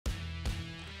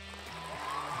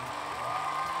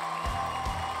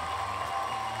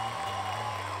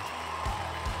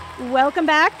Welcome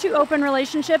back to Open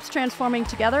Relationships Transforming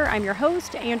Together. I'm your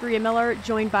host, Andrea Miller,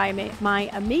 joined by my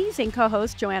amazing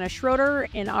co-host, Joanna Schroeder,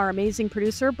 and our amazing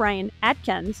producer, Brian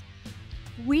Atkins.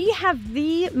 We have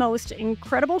the most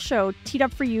incredible show teed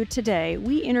up for you today.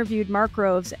 We interviewed Mark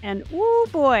Groves, and oh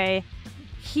boy,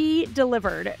 he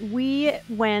delivered. We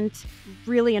went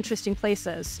really interesting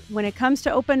places. When it comes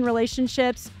to open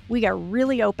relationships, we got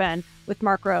really open with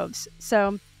Mark Groves.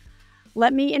 So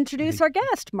let me introduce our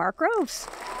guest, Mark Groves.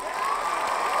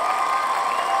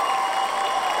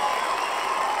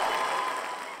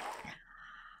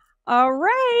 All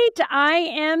right. I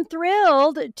am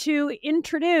thrilled to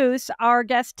introduce our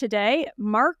guest today,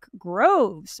 Mark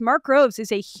Groves. Mark Groves is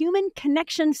a human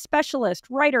connection specialist,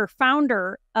 writer,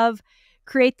 founder of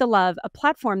Create the Love, a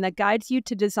platform that guides you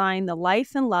to design the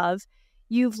life and love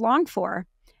you've longed for,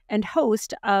 and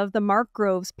host of the Mark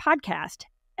Groves podcast,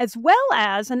 as well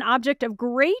as an object of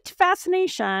great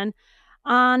fascination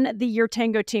on the Your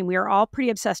Tango team. We are all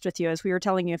pretty obsessed with you, as we were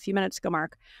telling you a few minutes ago,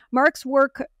 Mark. Mark's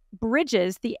work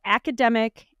bridges the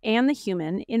academic and the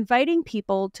human, inviting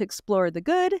people to explore the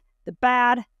good, the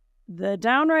bad, the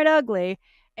downright ugly,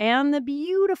 and the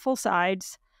beautiful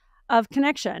sides of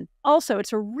connection. Also,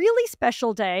 it's a really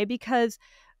special day because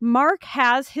Mark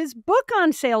has his book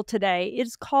on sale today.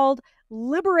 It's called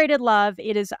Liberated Love.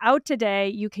 It is out today.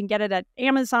 You can get it at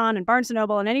Amazon and Barnes &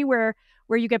 Noble and anywhere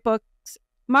where you get books.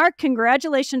 Mark,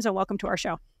 congratulations and welcome to our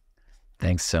show.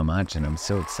 Thanks so much, and I'm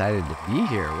so excited to be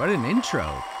here. What an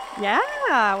intro. Yeah,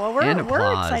 well, we're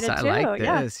excited too. I like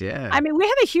this, yeah. I mean, we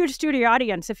have a huge studio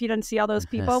audience if you didn't see all those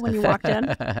people when you walked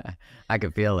in. I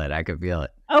could feel it.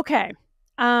 Okay.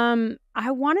 I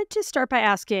wanted to start by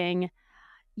asking,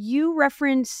 you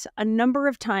reference a number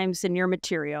of times in your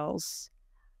materials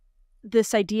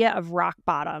this idea of rock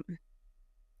bottom.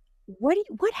 What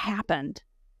happened?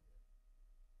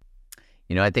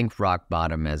 I think rock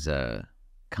bottom as a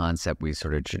concept, we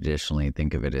sort of traditionally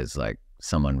think of it as like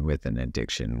someone with an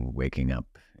addiction waking up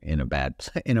in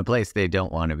a place they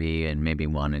don't want to be and maybe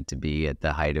wanted to be at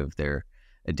the height of their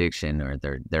addiction or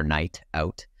their night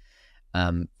out.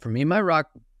 For me,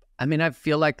 I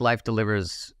feel like life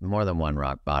delivers more than one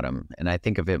rock bottom, and I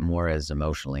think of it more as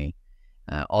emotionally.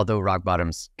 Although rock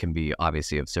bottoms can be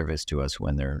obviously of service to us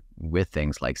when they're with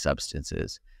things like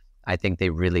substances, I think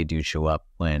they really do show up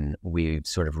when we've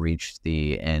sort of reached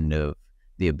the end of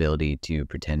the ability to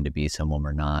pretend to be someone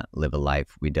we're not, live a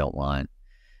life we don't want,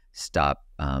 stop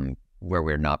where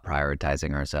we're not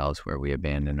prioritizing ourselves, where we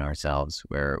abandon ourselves,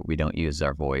 where we don't use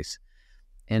our voice.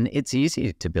 And it's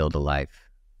easy to build a life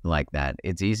like that.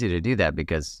 It's easy to do that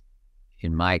because,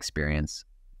 in my experience,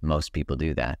 most people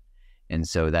do that. And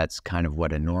so that's kind of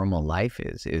what a normal life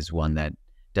is one that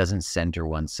doesn't center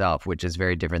oneself, which is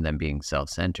very different than being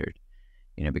self-centered,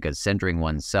 because centering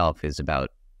oneself is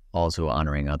about also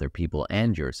honoring other people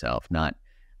and yourself, not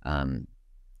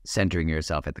centering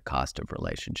yourself at the cost of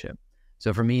relationship.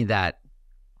 So for me, that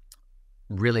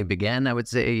really began, I would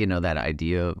say, that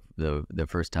idea of the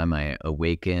first time I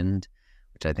awakened,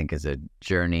 which I think is a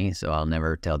journey. So I'll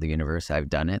never tell the universe I've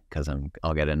done it because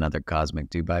I'll get another cosmic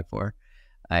 2x4.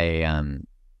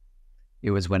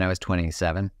 It was when I was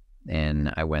 27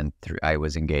 and I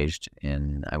was engaged,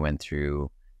 and I went through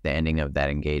the ending of that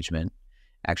engagement.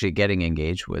 Actually, getting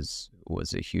engaged was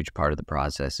a huge part of the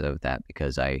process of that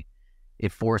because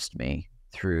it forced me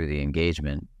through the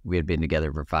engagement. We had been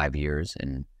together for 5 years,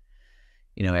 and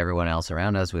everyone else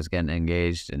around us was getting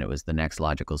engaged, and it was the next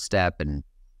logical step. And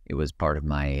it was part of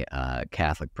my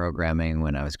Catholic programming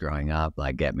when I was growing up,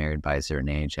 like get married by a certain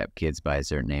age, have kids by a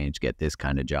certain age, get this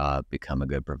kind of job, become a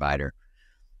good provider.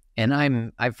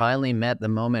 And I finally met the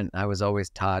moment I was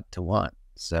always taught to want.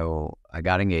 So I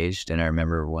got engaged, and I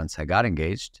remember once I got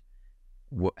engaged,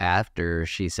 after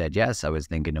she said yes, I was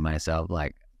thinking to myself,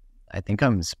 like, I think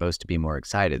I'm supposed to be more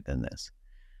excited than this.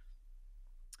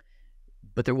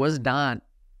 But there was not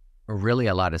really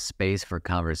a lot of space for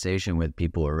conversation with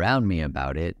people around me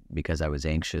about it because I was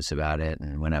anxious about it.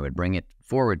 And when I would bring it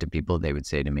forward to people, they would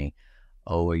say to me,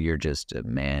 oh, you're just a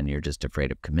man, you're just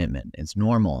afraid of commitment. It's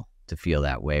normal to feel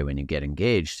that way when you get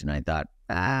engaged. And I thought,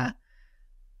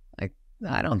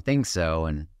 I don't think so.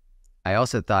 And I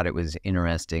also thought it was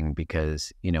interesting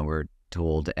because, we're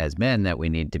told as men that we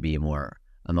need to be more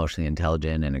emotionally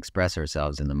intelligent and express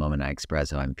ourselves. And the moment I express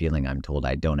how I'm feeling, I'm told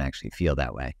I don't actually feel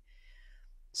that way.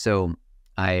 So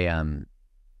I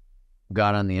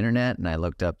got on the internet and I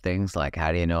looked up things like,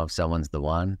 how do you know if someone's the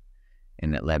one?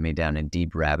 And it led me down a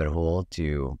deep rabbit hole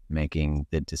to making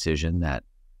the decision that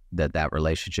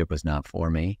relationship was not for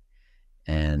me.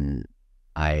 And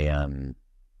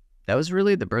that was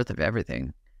really the birth of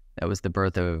everything. That was the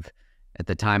birth of, at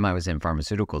the time I was in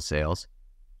pharmaceutical sales,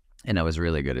 And I was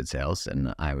really good at sales,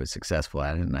 and I was successful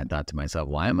at it. And I thought to myself,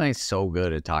 why am I so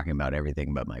good at talking about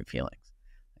everything but my feelings?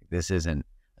 This isn't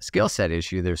a skill set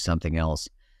issue. There's something else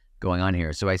going on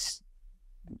here. So I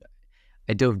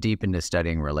dove deep into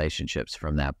studying relationships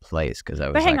from that place because I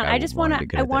was But hang like, on,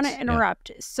 I want to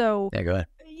interrupt. Yeah. So Yeah, go ahead.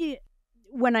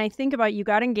 When I think about you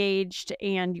got engaged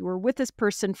and you were with this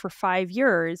person for 5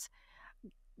 years,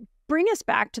 bring us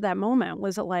back to that moment.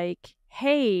 Was it like,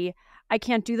 hey, I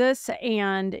can't do this,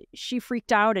 and she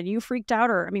freaked out and you freaked out?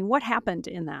 Or, I mean, what happened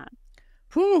in that?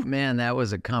 Whew, man, that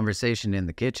was a conversation in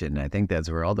the kitchen. I think that's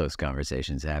where all those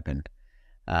conversations happened.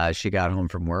 She got home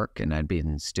from work, and I'd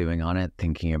been stewing on it,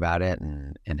 thinking about it,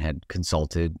 and had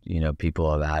consulted,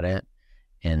 people about it,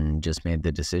 and just made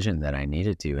the decision that I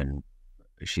needed to. And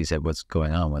she said, "What's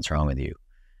going on? What's wrong with you?"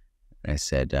 And I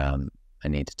said, "I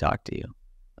need to talk to you.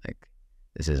 Like,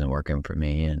 this isn't working for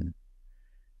me." And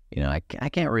I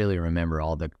can't really remember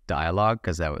all the dialogue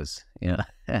because that was,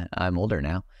 I'm older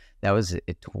now. That was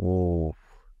what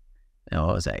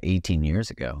was that? 18 years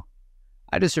ago.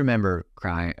 I just remember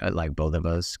crying, like both of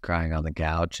us crying on the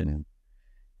couch, and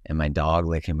my dog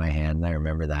licking my hand. And I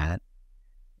remember that,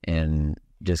 and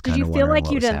just kind of did you feel like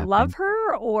you didn't love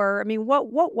her, or I mean, what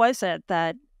was it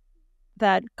that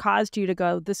caused you to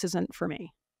go, this isn't for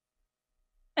me?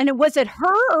 And was it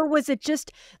her, or was it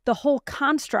just the whole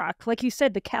construct? Like you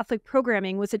said, the Catholic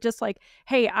programming, was it just like,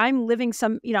 hey, I'm living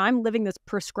this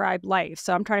prescribed life.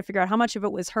 So I'm trying to figure out how much of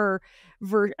it was her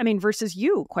versus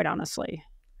you, quite honestly.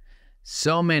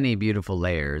 So many beautiful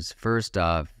layers. First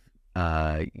off,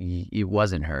 it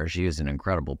wasn't her. She was an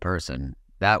incredible person.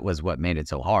 That was what made it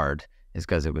so hard, is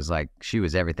because it was like she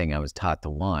was everything I was taught to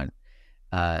want.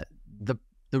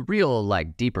 The real,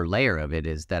 like, deeper layer of it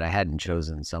is that I hadn't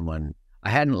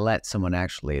let someone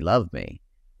actually love me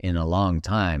in a long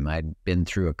time. I'd been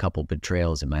through a couple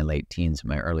betrayals in my late teens,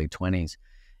 my early 20s,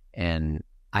 and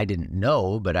I didn't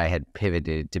know, but I had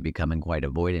pivoted to becoming quite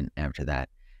avoidant after that.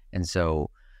 And so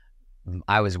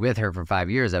I was with her for 5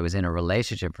 years. I was in a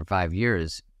relationship for 5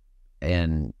 years.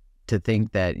 And to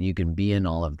think that you can be in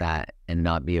all of that and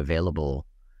not be available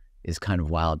is kind of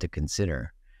wild to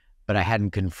consider. But I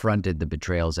hadn't confronted the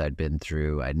betrayals I'd been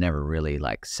through. I'd never really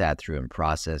sat through and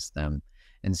processed them.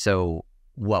 And so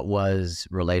what was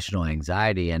relational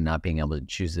anxiety and not being able to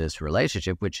choose this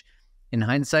relationship, which in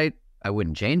hindsight, I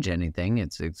wouldn't change anything.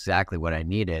 It's exactly what I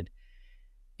needed.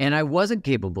 And I wasn't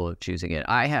capable of choosing it.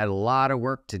 I had a lot of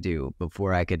work to do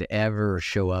before I could ever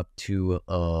show up to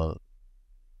a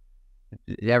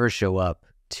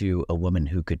woman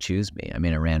who could choose me. I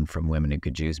mean, I ran from women who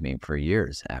could choose me for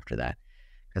years after that,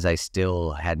 because I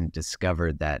still hadn't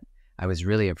discovered that I was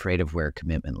really afraid of where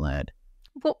commitment led.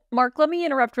 Well, Mark, let me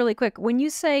interrupt really quick. When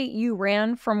you say you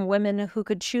ran from women who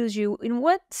could choose you, in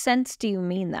what sense do you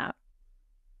mean that?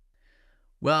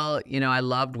 Well, I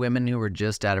loved women who were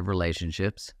just out of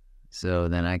relationships, so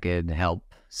then I could help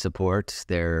support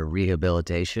their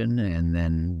rehabilitation, and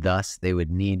then thus they would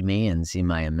need me and see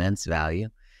my immense value.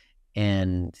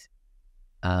 And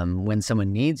when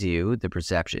someone needs you, the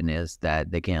perception is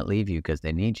that they can't leave you because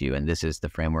they need you. And this is the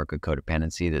framework of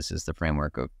codependency. This is the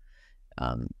framework of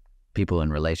people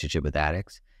in relationship with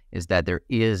addicts, is that there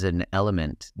is an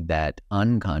element that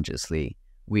unconsciously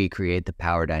we create the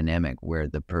power dynamic where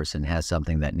the person has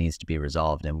something that needs to be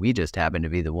resolved. And we just happen to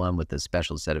be the one with a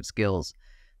special set of skills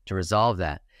to resolve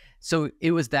that. So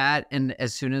it was that. And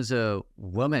as soon as a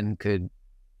woman could,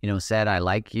 said, I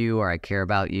like you, or I care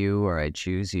about you, or I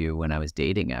choose you, when I was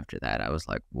dating after that, I was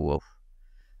like, whoa,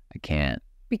 I can't.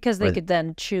 Because they could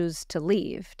then choose to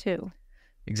leave too.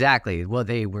 Exactly. Well,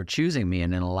 they were choosing me.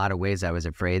 And in a lot of ways, I was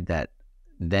afraid that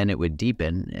then it would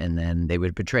deepen and then they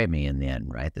would betray me in the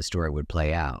end, right? The story would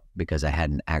play out because I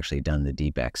hadn't actually done the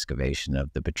deep excavation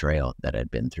of the betrayal that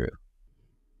I'd been through.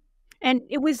 And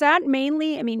it was that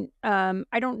mainly,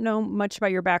 I don't know much about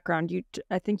your background.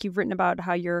 I think you've written about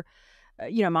how your,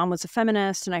 mom was a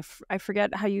feminist, and I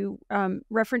forget how you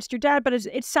referenced your dad, but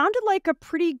it sounded like a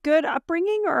pretty good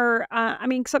upbringing, or,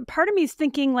 some part of me is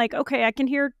thinking like, okay, I can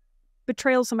hear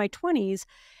betrayals in my 20s,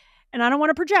 and I don't want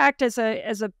to project as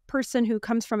a person who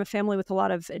comes from a family with a lot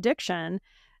of addiction,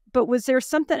 but was there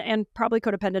something, and probably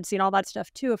codependency and all that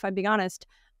stuff too, if I'm being honest,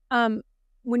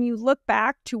 when you look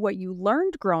back to what you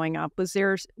learned growing up, was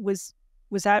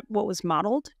that what was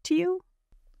modeled to you?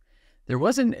 There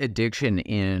wasn't addiction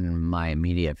in my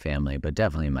immediate family, but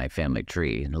definitely in my family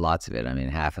tree. Lots of it.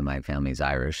 Half of my family's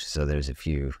Irish, so there's a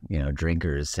few,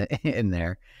 drinkers in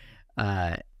there.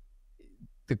 The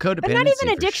codependency, but not even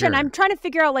addiction. Sure. I'm trying to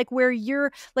figure out where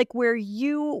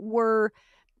you were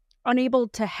unable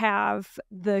to have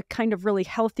the kind of really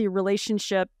healthy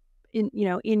relationship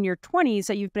in your 20s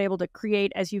that you've been able to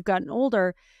create as you've gotten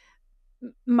older.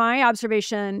 My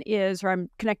observation is, or I'm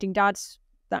connecting dots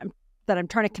that I'm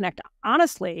trying to connect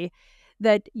honestly,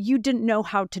 that you didn't know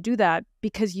how to do that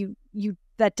because you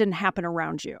that didn't happen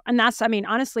around you. And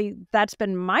honestly, that's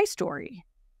been my story.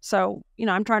 So,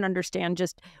 I'm trying to understand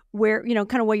just where,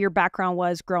 kind of what your background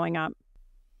was growing up.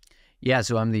 Yeah,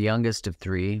 so I'm the youngest of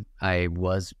three. I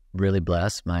was really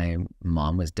blessed. My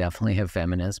mom was definitely a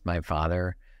feminist. My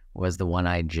father was the one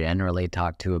I generally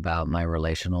talked to about my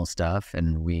relational stuff,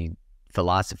 and we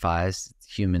philosophized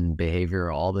human behavior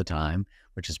all the time,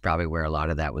 which is probably where a lot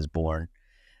of that was born.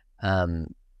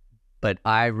 But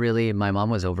my mom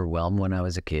was overwhelmed when I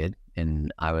was a kid,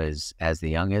 and as the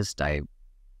youngest, I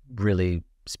really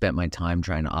spent my time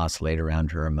trying to oscillate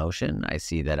around her emotion. I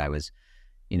see that I was,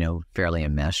 fairly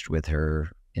enmeshed with her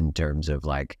in terms of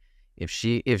like,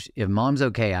 if mom's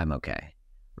okay, I'm okay,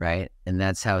 right? And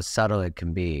that's how subtle it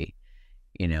can be.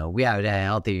 We had a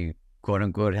healthy, quote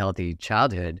unquote, healthy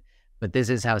childhood, but this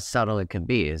is how subtle it can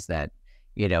be, is that,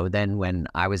 then when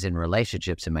I was in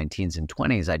relationships in my teens and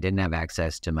 20s, I didn't have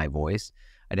access to my voice.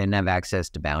 I didn't have access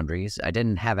to boundaries. I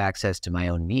didn't have access to my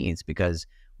own needs, because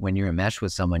when you're enmeshed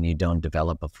with someone, you don't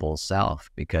develop a full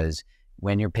self, because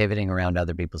when you're pivoting around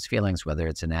other people's feelings, whether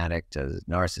it's an addict, a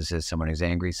narcissist, someone who's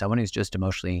angry, someone who's just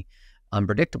emotionally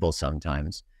unpredictable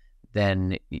sometimes,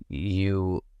 then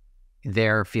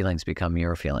their feelings become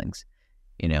your feelings,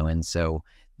 and so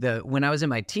when I was in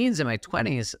my teens and my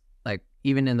 20s, like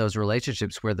even in those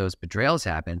relationships where those betrayals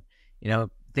happen,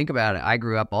 think about it. I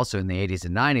grew up also in the 80s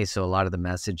and 90s, so a lot of the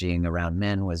messaging around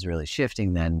men was really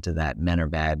shifting then to that men are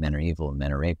bad, men are evil,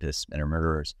 men are rapists, men are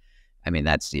murderers.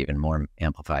 That's even more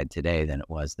amplified today than it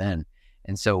was then.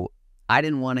 And so I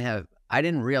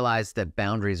didn't realize that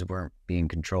boundaries weren't being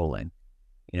controlling.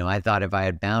 I thought if I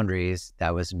had boundaries,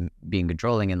 that was being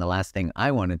controlling, and the last thing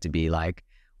I wanted to be like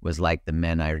was like the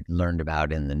men I learned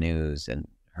about in the news and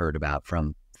heard about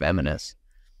from feminists.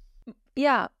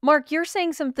 Yeah. Mark, you're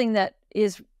saying something that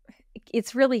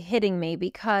it's really hitting me,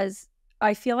 because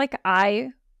I feel like I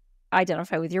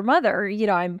identify with your mother.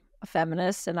 I'm a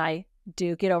feminist and I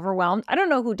do get overwhelmed. I don't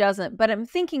know who doesn't, but I'm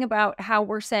thinking about how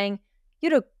we're saying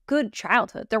you had a good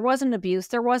childhood. There wasn't abuse.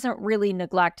 There wasn't really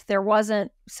neglect. There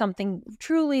wasn't something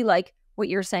truly like what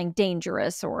you're saying,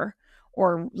 dangerous or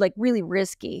like really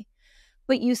risky,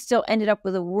 but you still ended up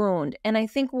with a wound. And I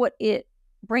think what it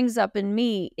brings up in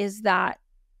me is that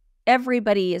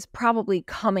everybody is probably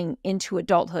coming into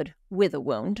adulthood with a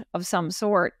wound of some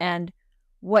sort. And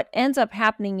what ends up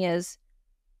happening is,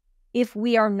 if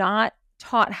we are not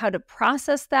taught how to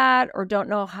process that or don't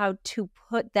know how to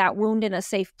put that wound in a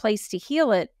safe place to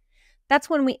heal it, that's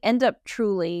when we end up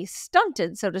truly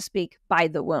stunted, so to speak, by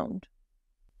the wound.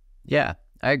 Yeah,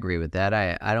 I agree with that.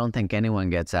 I don't think anyone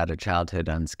gets out of childhood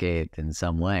unscathed in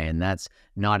some way. And that's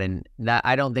not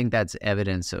I don't think that's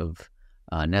evidence of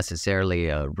necessarily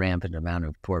a rampant amount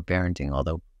of poor parenting,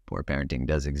 although poor parenting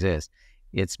does exist.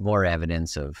 It's more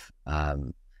evidence of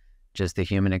just the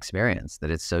human experience, that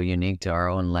it's so unique to our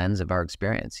own lens of our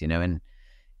experience, and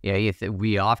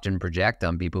we often project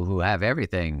on people who have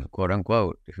everything, quote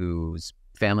unquote, whose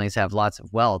families have lots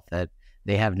of wealth, that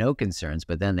they have no concerns,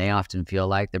 but then they often feel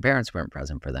like their parents weren't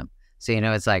present for them. So,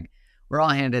 it's like we're all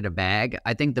handed a bag.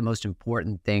 I think the most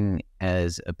important thing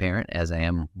as a parent, as I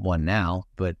am one now,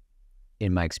 but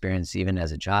in my experience, even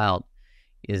as a child,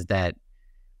 is that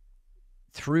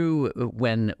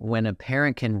when a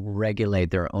parent can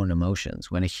regulate their own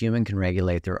emotions, when a human can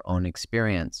regulate their own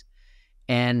experience,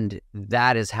 and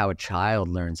that is how a child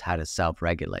learns how to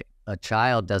self-regulate. A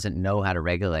child doesn't know how to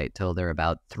regulate till they're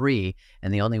about 3,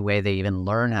 and the only way they even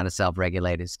learn how to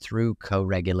self-regulate is through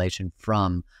co-regulation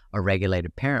from a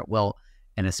regulated parent. Well,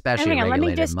 and especially a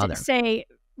regulated mother. Let me just say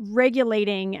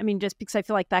regulating, just because I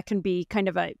feel like that can be kind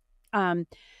of a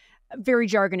very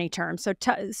jargony term.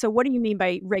 So what do you mean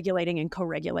by regulating and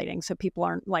co-regulating? So people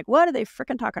aren't like, what are they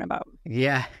freaking talking about?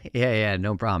 Yeah,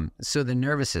 no problem. So the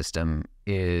nervous system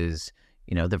is,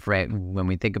 when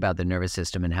we think about the nervous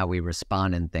system and how we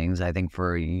respond in things, I think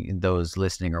for those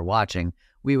listening or watching,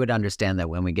 we would understand that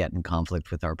when we get in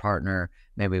conflict with our partner,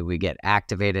 maybe we get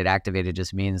activated. Activated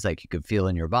just means like you could feel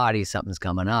in your body something's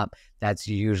coming up. That's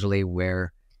usually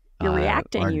where you're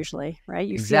reacting, usually, right?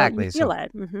 You exactly. feel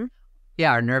it. Mm-hmm.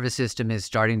 Yeah, our nervous system is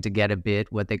starting to get a bit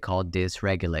what they call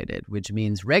dysregulated, which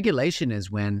means regulation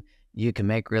is when you can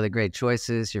make really great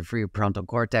choices, your prefrontal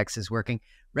cortex is working.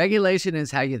 Regulation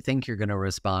is how you think you're going to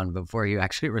respond before you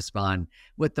actually respond.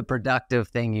 What the productive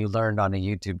thing you learned on a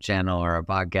YouTube channel or a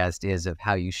podcast is of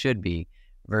how you should be,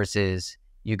 versus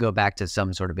you go back to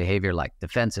some sort of behavior like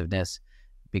defensiveness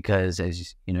because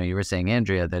as you know, you were saying,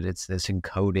 Andrea, that it's this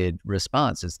encoded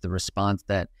response. It's the response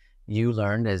that you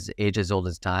learned as age as old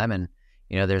as time. And,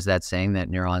 you know, there's that saying that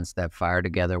neurons that fire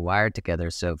together, wire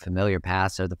together. So familiar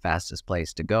paths are the fastest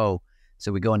place to go.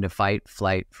 So we go into fight,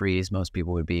 flight, freeze. Most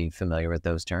people would be familiar with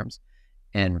those terms.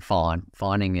 And fawn.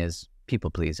 Fawning is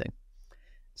people pleasing.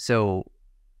 So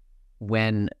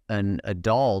when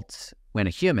when a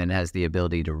human has the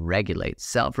ability to regulate,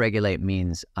 self-regulate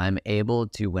means I'm able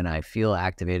to, when I feel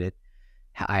activated,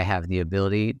 I have the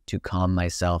ability to calm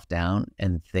myself down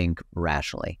and think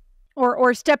rationally.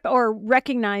 Or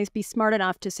recognize, be smart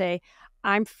enough to say,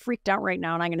 I'm freaked out right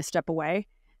now and I'm going to step away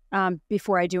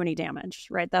before I do any damage,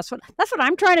 right? That's what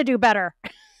I'm trying to do better.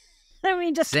 I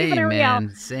mean, just keeping it real.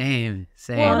 Same.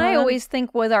 Well, and I always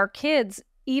think with our kids,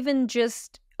 even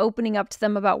just opening up to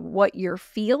them about what you're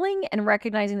feeling and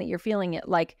recognizing that you're feeling it.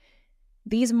 Like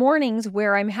these mornings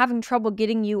where I'm having trouble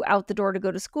getting you out the door to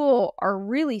go to school are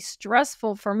really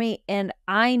stressful for me. And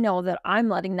I know that I'm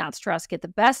letting that stress get the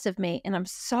best of me. And I'm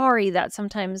sorry that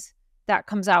sometimes that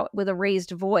comes out with a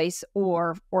raised voice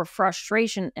or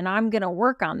frustration. And I'm going to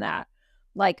work on that.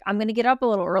 Like I'm going to get up a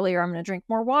little earlier. I'm going to drink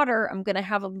more water. I'm going to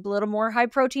have a little more high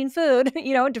protein food,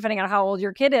 you know, depending on how old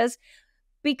your kid is.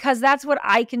 Because that's what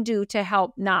I can do to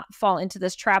help not fall into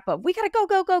this trap of we got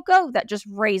to go. That just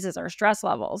raises our stress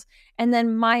levels. And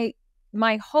then my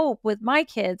hope with my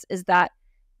kids is that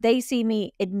they see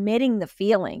me admitting the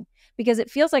feeling, because it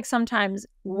feels like sometimes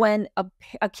when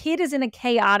a kid is in a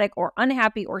chaotic or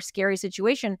unhappy or scary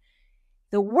situation,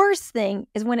 the worst thing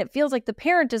is when it feels like the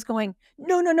parent is going,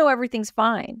 no, everything's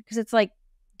fine. Because it's like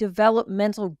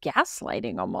developmental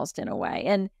gaslighting almost in a way.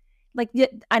 And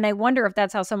I wonder if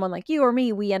that's how someone like you or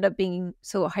me, we end up being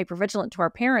so hypervigilant to our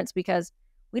parents because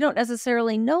we don't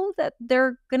necessarily know that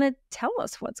they're going to tell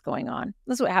us what's going on.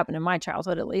 That's what happened in my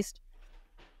childhood, at least.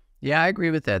 Yeah, I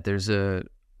agree with that. There's an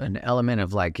element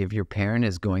of like, if your parent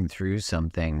is going through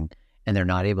something and they're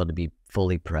not able to be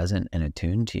fully present and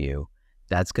attuned to you,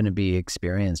 that's going to be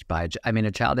experienced by,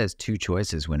 a child has two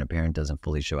choices when a parent doesn't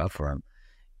fully show up for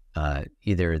them.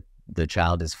 Either the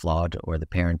child is flawed or the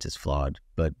parent is flawed.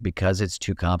 But because it's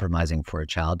too compromising for a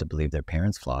child to believe their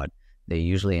parent's flawed, they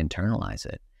usually internalize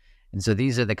it. And so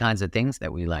these are the kinds of things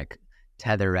that we like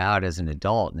tether out as an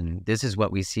adult. And this is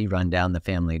what we see run down the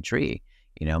family tree.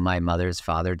 You know, my mother's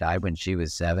father died when she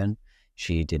was 7.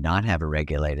 She did not have a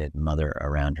regulated mother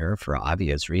around her for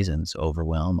obvious reasons,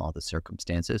 overwhelm, all the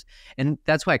circumstances. And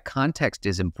that's why context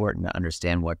is important to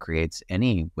understand what creates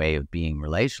any way of being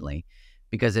relationally,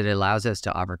 because it allows us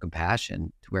to offer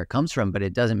compassion to where it comes from, but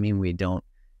it doesn't mean we don't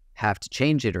have to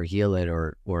change it or heal it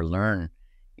or learn,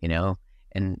 you know?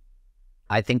 And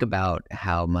I think about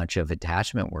how much of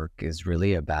attachment work is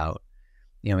really about,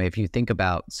 you know, if you think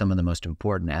about some of the most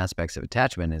important aspects of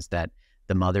attachment is that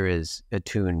the mother is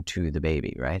attuned to the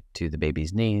baby, right? To the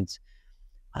baby's needs.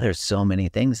 There's so many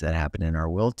things that happen in our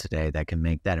world today that can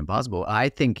make that impossible. I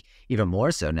think even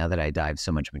more so now that I dive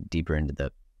so much deeper into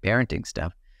the parenting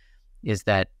stuff, is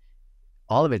that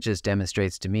all of it just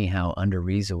demonstrates to me how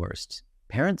under-resourced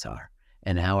parents are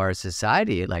and how our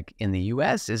society, like in the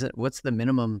US, what's the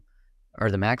minimum or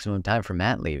the maximum time for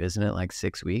mat leave? Isn't it like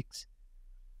 6 weeks?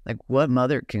 Like what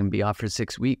mother can be off for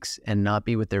 6 weeks and not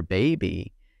be with their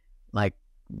baby like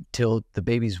till the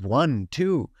baby's 1,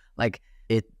 2? Like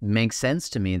it makes sense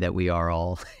to me that we are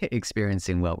all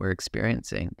experiencing what we're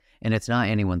experiencing. And it's not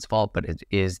anyone's fault, but it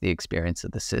is the experience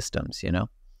of the systems, you know?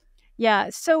 Yeah.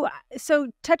 So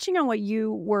touching on what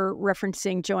you were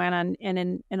referencing, Joanna, and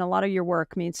in a lot of your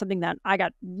work, I mean, something that I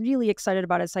got really excited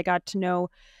about as I got to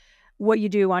know what you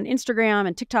do on Instagram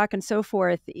and TikTok and so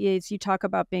forth, is you talk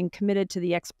about being committed to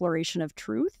the exploration of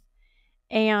truth.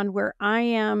 And where I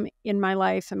am in my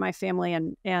life and my family,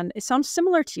 and it sounds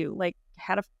similar to you, like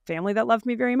had a family that loved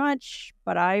me very much,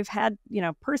 but I've had, you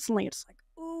know, personally, it's like,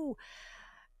 ooh,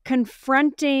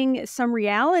 confronting some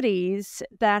realities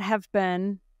that have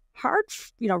been hard,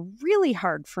 you know, really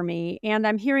hard for me. And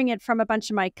I'm hearing it from a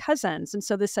bunch of my cousins. And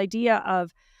so this idea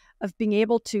of being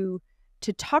able to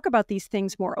talk about these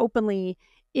things more openly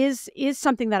is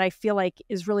something that I feel like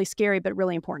is really scary, but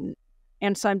really important.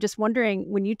 And so I'm just wondering,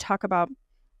 when you talk about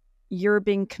you're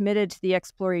being committed to the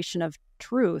exploration of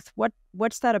truth,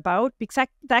 what's that about? Because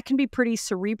that can be pretty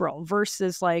cerebral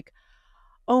versus like,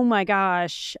 oh my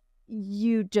gosh,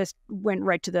 you just went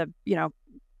right to the, you know,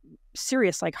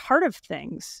 serious like heart of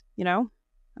things, you know?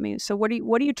 I mean, so what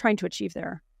are you trying to achieve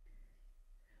there?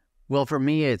 Well, for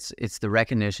me, it's the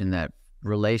recognition that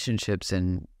relationships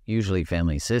and usually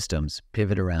family systems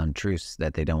pivot around truths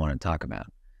that they don't want to talk about.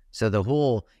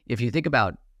 So if you think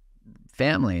about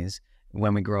families,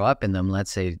 when we grow up in them,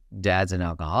 let's say dad's an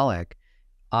alcoholic,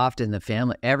 often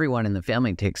everyone in the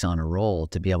family takes on a role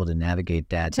to be able to navigate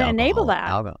dad's to enable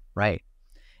that. Right.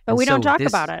 But we don't talk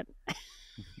about it.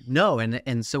 No,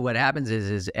 and so what happens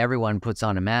is everyone puts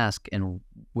on a mask and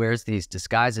wears these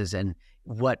disguises, and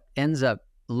what ends up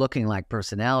looking like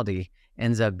personality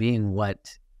ends up being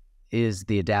what is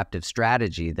the adaptive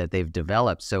strategy that they've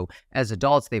developed. So as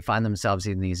adults, they find themselves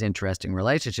in these interesting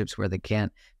relationships where they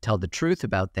can't tell the truth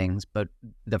about things, but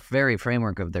the very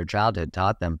framework of their childhood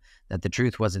taught them that the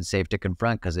truth wasn't safe to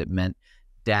confront because it meant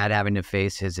dad having to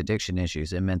face his addiction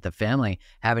issues. It meant the family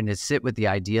having to sit with the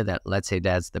idea that, let's say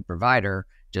dad's the provider,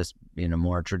 just in a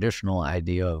more traditional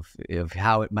idea of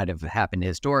how it might have happened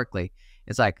historically.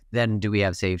 It's like, then do we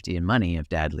have safety and money if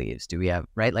dad leaves? Do we have,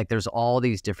 right? Like there's all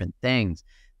these different things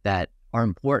that are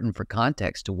important for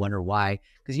context to wonder why,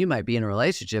 because you might be in a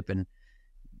relationship and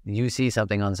you see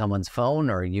something on someone's phone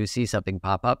or you see something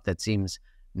pop up that seems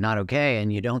not okay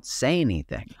and you don't say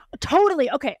anything. Totally.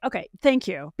 Okay. Thank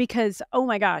you. Because, oh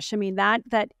my gosh, I mean, that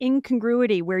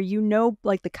incongruity where,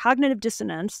 like the cognitive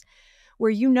dissonance,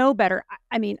 where better.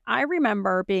 I mean, I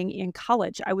remember being in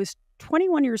college. I was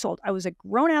 21 years old. I was a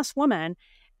grown-ass woman.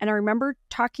 And I remember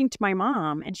talking to my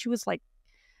mom and she was like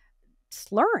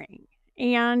slurring.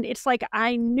 And it's like,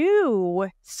 I knew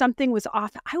something was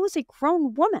off. I was a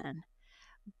grown woman,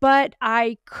 but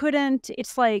I couldn't,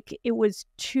 it's like, it was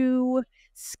too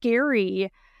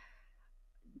scary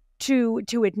to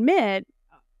admit,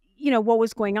 what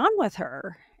was going on with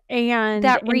her. And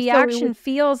that reaction so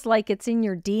feels like it's in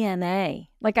your DNA.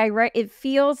 Like it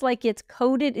feels like it's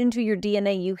coded into your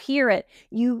DNA. You hear it.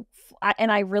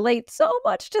 And I relate so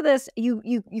much to this.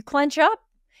 You clench up.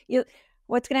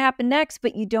 What's going to happen next?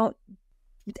 But you don't.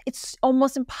 It's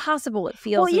almost impossible. It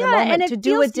feels in the moment to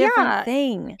do a different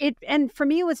thing. And for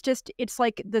me, it was just, it's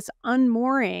like this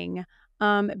unmooring.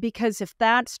 Because if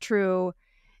that's true,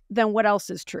 then what else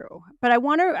is true? But I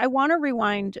want to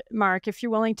rewind, Mark, if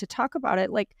you're willing to talk about it.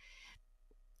 Like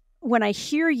when I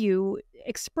hear you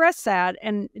express that,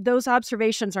 and those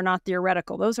observations are not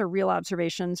theoretical; those are real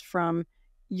observations from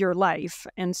your life.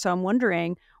 And so I'm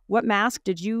wondering, what mask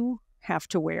did you have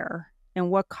to wear,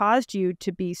 and what caused you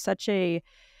to be such a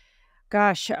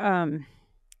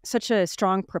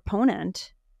strong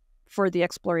proponent for the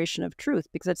exploration of truth?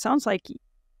 Because it sounds like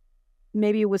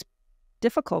maybe it was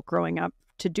difficult growing up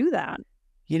to do that.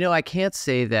 I can't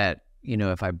say that,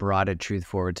 if I brought a truth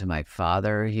forward to my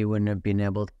father, he wouldn't have been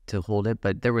able to hold it.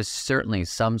 But there was certainly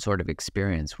some sort of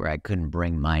experience where I couldn't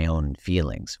bring my own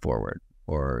feelings forward,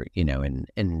 or,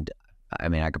 and I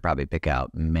mean, I could probably pick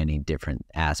out many different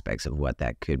aspects of what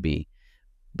that could be.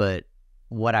 But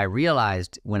what I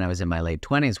realized when I was in my late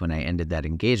 20s, when I ended that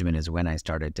engagement, is when I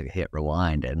started to hit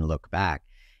rewind and look back.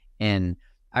 And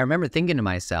I remember thinking to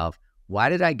myself, why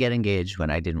did I get engaged when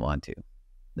I didn't want to?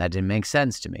 That didn't make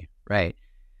sense to me, right?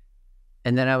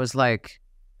 And then I was like,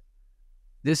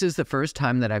 this is the first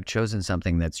time that I've chosen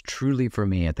something that's truly for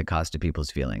me at the cost of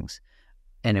people's feelings.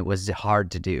 And it was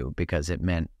hard to do because it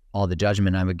meant all the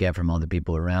judgment I would get from all the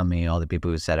people around me, all the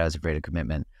people who said I was afraid of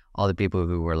commitment, all the people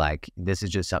who were like, this is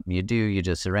just something you do, you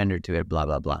just surrender to it, blah,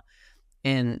 blah, blah.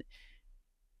 And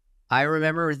I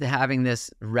remember having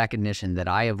this recognition that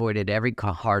I avoided every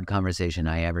hard conversation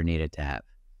I ever needed to have.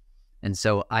 And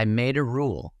so I made a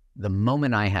rule. The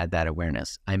moment I had that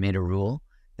awareness, I made a rule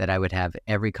that I would have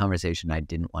every conversation I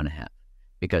didn't want to have,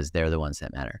 because they're the ones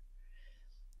that matter.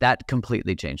 That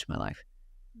completely changed my life.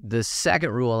 The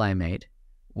second rule I made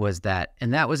was that,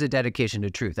 and that was a dedication to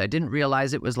truth. I didn't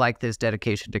realize it was like this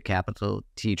dedication to capital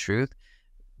T truth,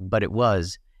 but it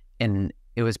was. And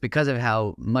it was because of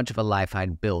how much of a life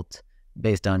I'd built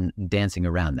based on dancing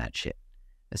around that shit,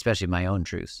 especially my own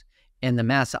truths. And the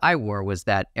mask I wore was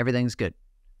that everything's good.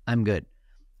 I'm good.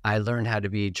 I learned how to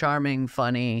be charming,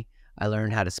 funny. I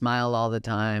learned how to smile all the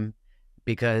time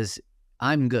because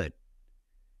I'm good.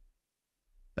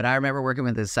 But I remember working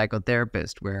with this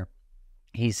psychotherapist where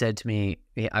he said to me,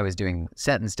 I was doing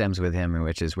sentence stems with him,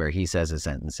 which is where he says a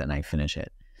sentence and I finish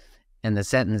it. And the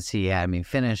sentence he had me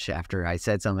finish after I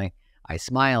said something, I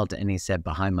smiled, and he said,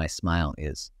 behind my smile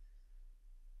is,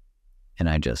 and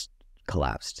I just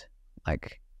collapsed.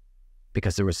 Like,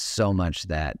 because there was so much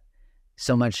that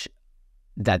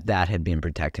had been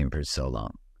protecting for so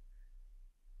long.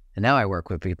 And now I work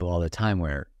with people all the time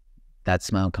where that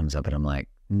smile comes up and I'm like,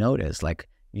 notice, like,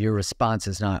 your response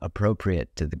is not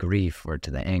appropriate to the grief or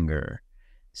to the anger.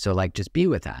 So like, just be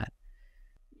with that.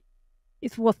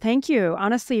 Well, thank you,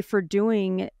 honestly, for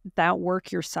doing that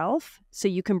work yourself so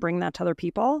you can bring that to other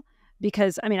people.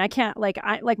 Because I mean, I can't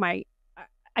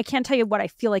tell you what I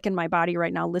feel like in my body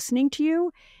right now listening to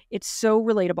you. It's so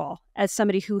relatable as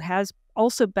somebody who has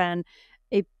also been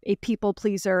a people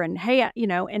pleaser and, hey,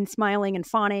 and smiling and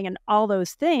fawning and all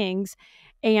those things.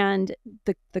 And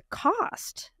the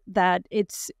cost that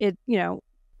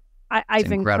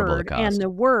I've incredible, incurred the cost. and the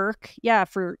work,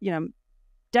 for,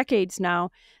 decades now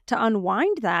to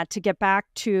unwind that, to get back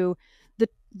to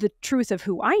the truth of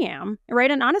who I am, right?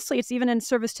 And honestly, it's even in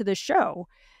service to this show,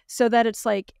 so that it's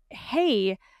like,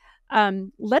 hey,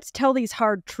 let's tell these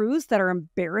hard truths that are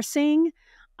embarrassing,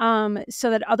 so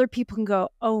that other people can go,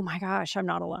 oh my gosh, I'm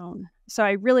not alone. So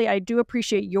I do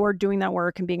appreciate your doing that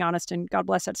work and being honest, and God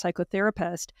bless that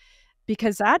psychotherapist,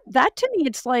 because that to me,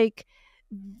 it's like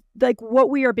what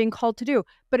we are being called to do.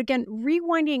 But again,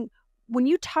 rewinding, when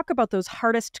you talk about those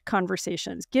hardest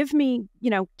conversations, give me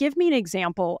an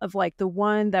example of like the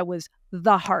one that was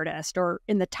the hardest, or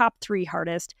in the top 3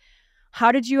 hardest.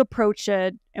 How did you approach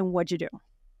it, and what'd you do?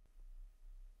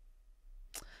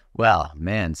 Well,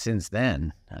 man, since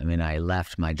then, I mean, I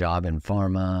left my job in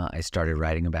pharma. I started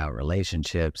writing about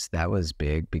relationships. That was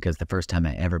big, because the first time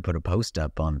I ever put a post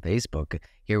up on Facebook,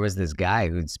 here was this guy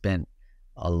who'd spent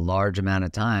a large amount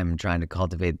of time trying to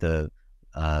cultivate the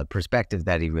perspective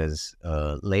that he was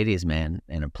a ladies' man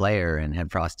and a player and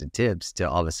had frosted tips, to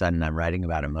all of a sudden I'm writing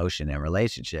about emotion and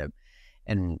relationship.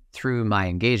 And through my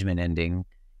engagement ending,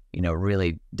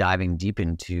 really diving deep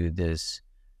into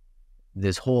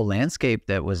this whole landscape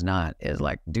that was not, is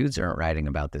like, dudes aren't writing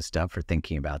about this stuff or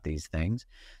thinking about these things.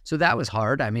 So that was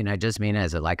hard. I mean, I just mean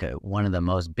as one of the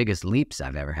most biggest leaps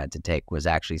I've ever had to take was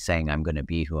actually saying I'm going to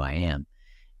be who I am.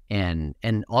 And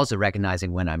also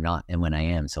recognizing when I'm not and when I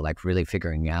am. So like really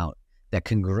figuring out that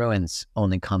congruence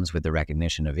only comes with the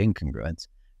recognition of incongruence,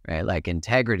 right? Like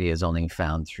integrity is only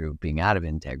found through being out of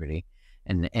integrity.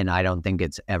 And I don't think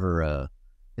it's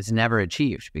never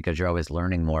achieved, because you're always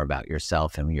learning more about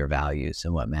yourself and your values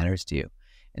and what matters to you.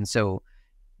 And so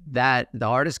the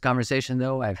hardest conversation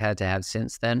though I've had to have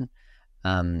since then,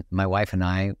 my wife and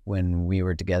I, when we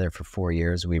were together for 4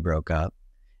 years, we broke up.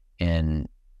 And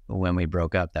when we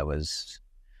broke up,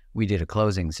 we did a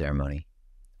closing ceremony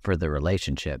for the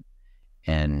relationship.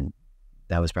 And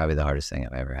that was probably the hardest thing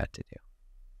I've ever had to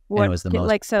do. And it was the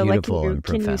most beautiful and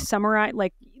profound. Can you summarize,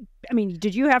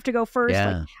 did you have to go first?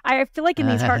 Yeah. I feel like in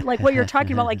these hard, like what you're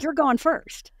talking about, like you're going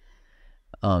first.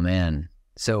 Oh man.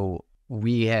 So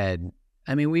we had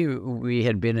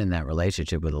been in that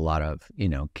relationship with a lot of,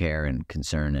 care and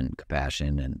concern and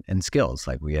compassion and skills.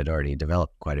 Like we had already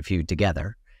developed quite a few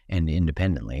together and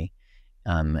independently.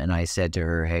 And I said to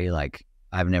her, hey, like,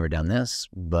 I've never done this,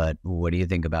 but what do you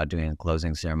think about doing a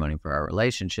closing ceremony for our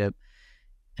relationship?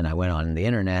 And I went on the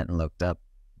internet and looked up,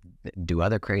 do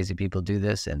other crazy people do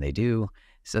this? And they do.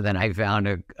 So then I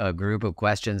found a group of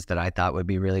questions that I thought would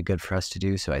be really good for us to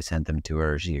do. So I sent them to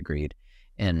her. She agreed.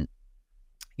 And,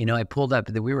 I pulled up,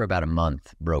 we were about a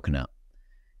month broken up.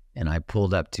 And I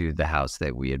pulled up to the house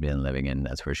that we had been living in.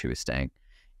 That's where she was staying.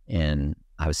 And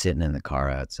I was sitting in the car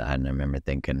outside, and I remember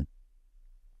thinking,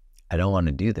 I don't want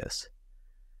to do this.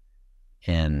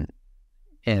 And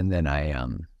then I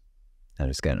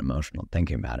was getting emotional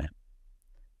thinking about it.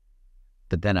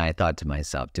 But then I thought to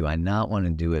myself, do I not want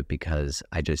to do it because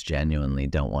I just genuinely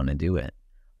don't want to do it?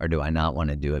 Or do I not want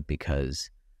to do it because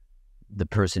the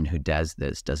person who does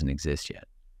this doesn't exist yet?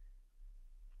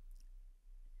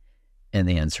 And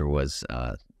the answer was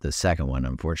the second one,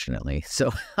 unfortunately.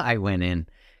 So I went in,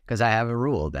 because I have a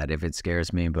rule that if it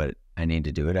scares me, but I need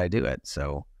to do it, I do it.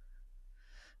 So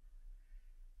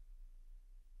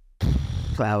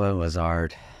that one was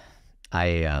hard.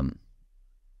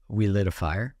 We lit a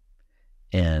fire,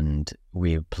 and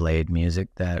we played music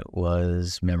that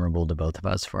was memorable to both of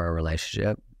us for our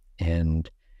relationship. And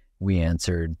we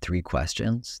answered 3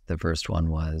 questions. The first one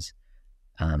was,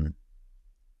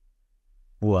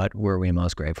 what were we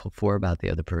most grateful for about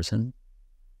the other person,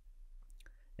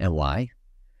 and why?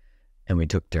 And we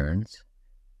took turns.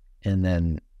 And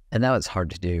that was hard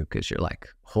to do, because you're like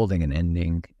holding an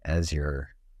ending as you're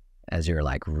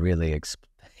like really,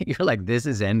 you're like, this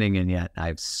is ending, and yet I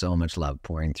have so much love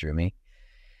pouring through me.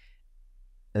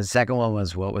 The second one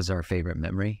was, what was our favorite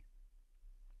memory?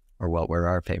 Or what were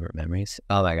our favorite memories?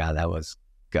 Oh my God, that was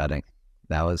gutting.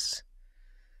 That was,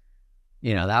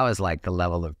 that was like the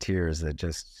level of tears that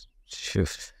just,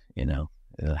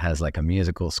 it has like a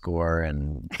musical score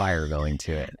and fire going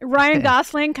to it. Ryan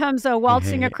Gosling comes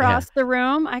waltzing across the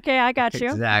room. Okay, I got you.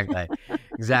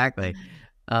 Exactly.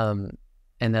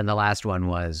 And then the last one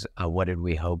was, what did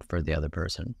we hope for the other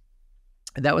person?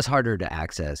 That was harder to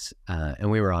access.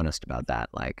 And we were honest about that.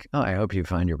 Like, oh, I hope you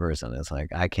find your person. It's like,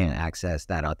 I can't access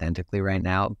that authentically right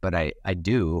now, but I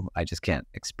do. I just can't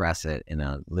express it in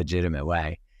a legitimate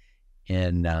way.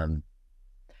 And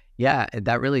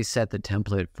that really set the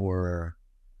template for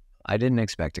I didn't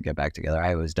expect to get back together.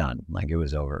 I was done. Like, it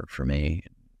was over for me.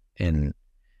 And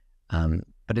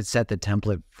but it set the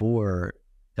template for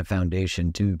the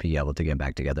foundation to be able to get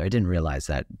back together. I didn't realize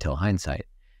that until hindsight,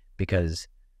 because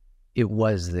it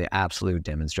was the absolute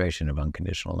demonstration of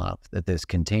unconditional love, that this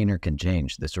container can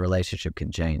change, this relationship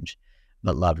can change,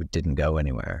 but love didn't go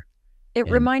anywhere. It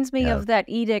reminds me of that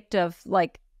edict of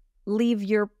like, leave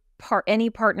any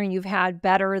partner you've had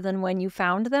better than when you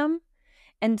found them.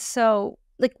 And so,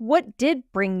 like, what did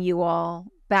bring you all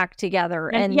back together?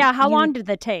 And how long did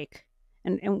that take?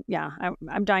 And yeah,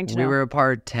 I'm dying to know. We were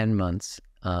apart 10 months.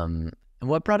 And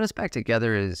what brought us back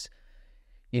together is,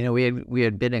 we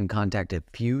had been in contact a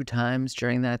few times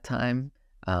during that time.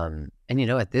 And,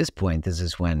 at this point, this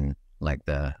is when like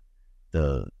the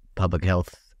public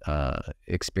health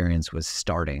experience was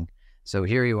starting. So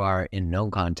here you are in no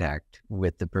contact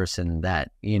with the person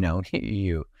that,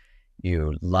 you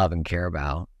love and care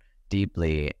about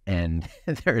deeply. And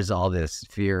there's all this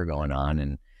fear going on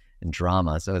and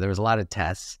drama. So there was a lot of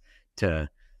tests to,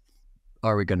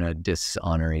 are we going to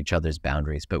dishonor each other's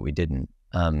boundaries? But we didn't.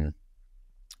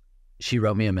 She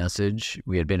wrote me a message.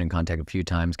 We had been in contact a few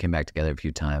times, came back together a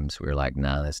few times. We were like,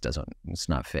 nah, it's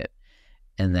not fit.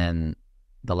 And then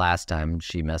the last time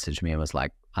she messaged me and was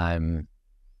like, I'm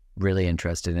really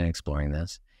interested in exploring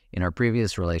this. In our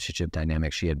previous relationship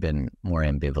dynamic, she had been more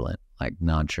ambivalent, like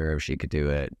not sure if she could do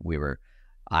it.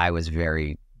 I was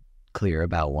very clear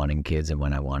about wanting kids and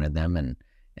when I wanted them.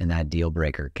 And that deal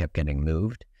breaker kept getting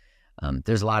moved.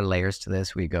 There's a lot of layers to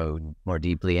this. We go more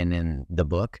deeply in the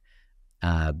book.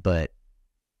 But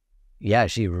yeah,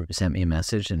 she sent me a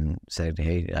message and said,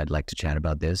 hey, I'd like to chat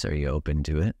about this. Are you open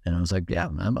to it? And I was like, yeah,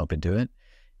 I'm open to it.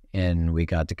 And we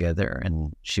got together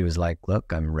and she was like,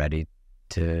 look, I'm ready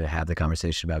to have the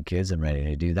conversation about kids. I'm ready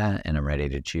to do that. And I'm ready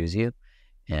to choose you.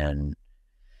 And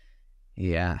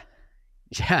yeah,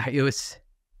 it was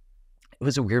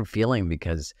a weird feeling,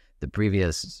 because the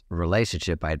previous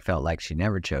relationship, I'd felt like she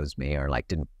never chose me, or like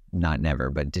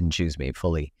didn't choose me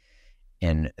fully.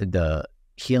 And the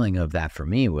healing of that for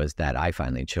me was that I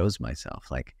finally chose myself.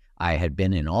 Like, I had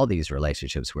been in all these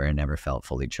relationships where I never felt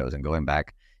fully chosen, going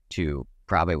back to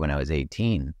probably when I was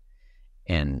 18.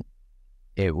 And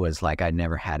it was like I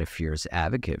never had a fierce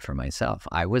advocate for myself.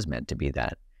 I was meant to be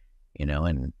that,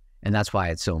 and that's why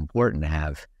it's so important to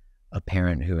have a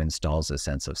parent who installs a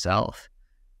sense of self,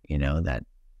 that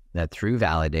through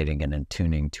validating and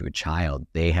attuning to a child,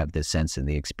 they have the sense and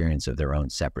the experience of their own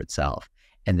separate self,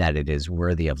 and that it is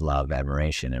worthy of love,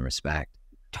 admiration, and respect.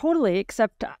 Totally,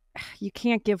 except you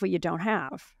can't give what you don't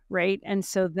have, right? And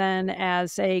so then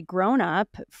as a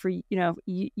grown-up,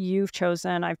 you've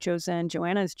chosen, I've chosen,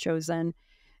 Joanna's chosen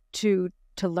to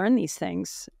learn these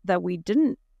things that we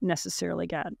didn't necessarily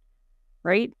get,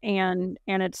 right? And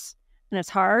it's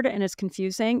hard and it's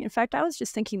confusing. In fact, I was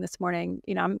just thinking this morning,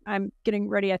 I'm getting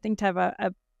ready, I think, to have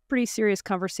a pretty serious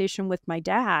conversation with my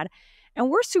dad. And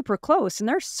we're super close. And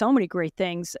there's so many great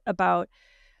things about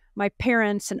my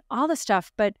parents and all the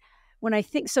stuff. But when I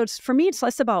think, so for me, it's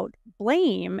less about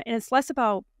blame and it's less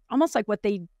about almost like what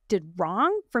they did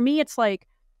wrong. For me, it's like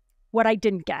what I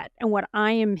didn't get and what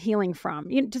I am healing from.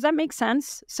 Does that make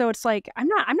sense? So it's like, I'm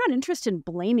not interested in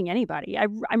blaming anybody.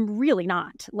 I'm really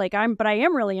not. But I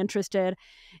am really interested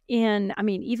in,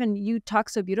 even you talk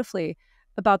so beautifully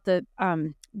about the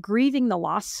grieving the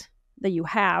loss that you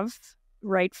have,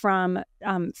 right, from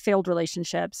failed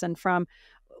relationships and from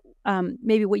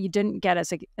maybe what you didn't get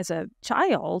as a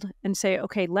child, and say,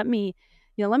 okay, let me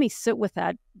sit with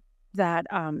that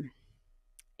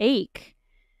ache,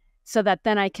 so that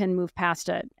then I can move past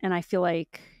it. And I feel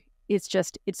like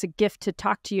it's a gift to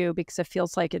talk to you, because it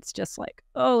feels like it's just like,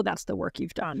 oh, that's the work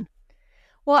you've done.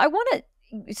 Well, I want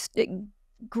to,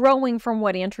 growing from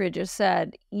what Andrea just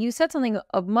said, you said something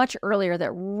much earlier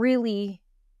that really,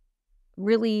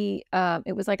 really,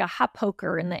 it was like a hot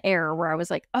poker in the air, where I was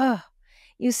like, oh,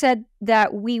 you said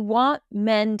that we want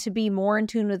men to be more in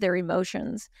tune with their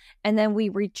emotions, and then we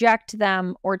reject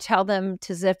them or tell them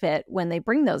to zip it when they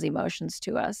bring those emotions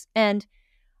to us. And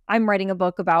I'm writing a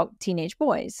book about teenage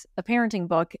boys, a parenting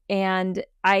book, and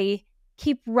I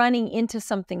keep running into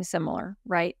something similar,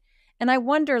 right? And I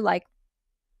wonder, like,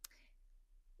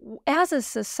 as a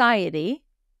society,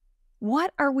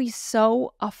 what are we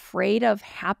so afraid of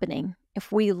happening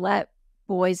if we let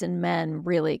boys and men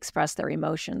really express their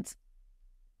emotions?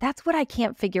 That's what I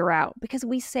can't figure out, because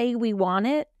we say we want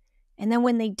it, and then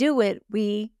when they do it,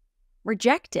 we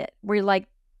reject it. We're like,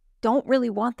 don't really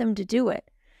want them to do it.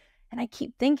 And I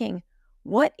keep thinking,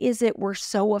 what is it we're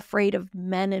so afraid of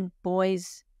men and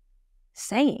boys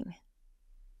saying?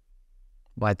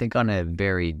 Well, I think on a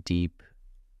very deep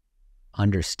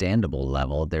understandable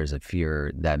level, there's a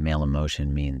fear that male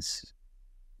emotion means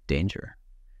danger,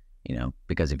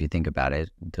 because if you think about it,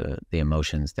 the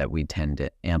emotions that we tend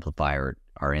to amplify or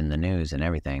are in the news and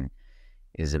everything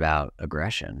is about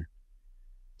aggression.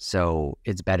 So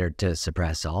it's better to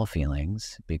suppress all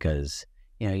feelings because,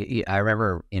 I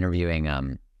remember interviewing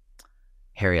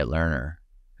Harriet Lerner,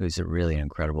 who's a really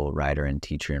incredible writer and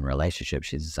teacher in relationships.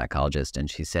 She's a psychologist, and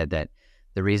she said that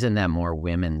the reason that more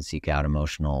women seek out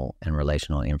emotional and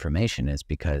relational information is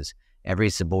because every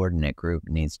subordinate group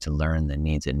needs to learn the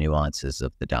needs and nuances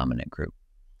of the dominant group.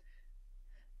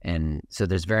 And so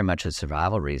there's very much a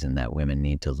survival reason that women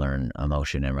need to learn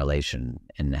emotion and relation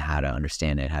and how to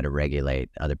understand it, how to regulate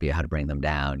other people, how to bring them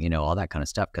down, all that kind of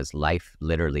stuff, because life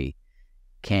literally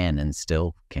can and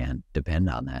still can depend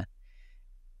on that.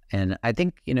 And I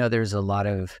think, there's a lot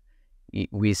of,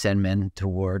 we send men to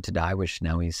war to die, which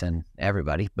now we send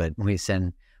everybody, but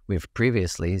we've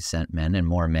previously sent men, and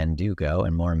more men do go,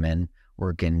 and more men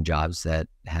work in jobs that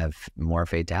have more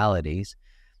fatalities.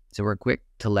 So we're quick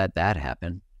to let that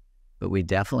happen. But we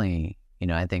definitely,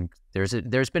 I think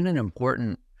there's been an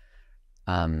important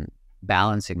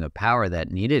balancing of power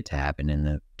that needed to happen in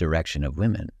the direction of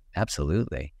women.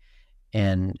 Absolutely.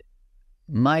 And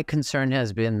my concern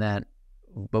has been that,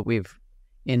 but we've,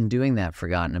 in doing that,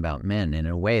 forgotten about men in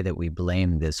a way that we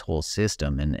blame this whole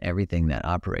system and everything that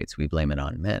operates, we blame it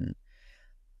on men.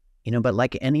 But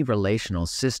like any relational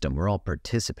system, we're all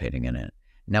participating in it.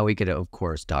 Now we could, of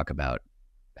course, talk about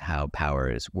how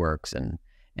power works and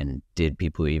did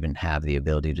people even have the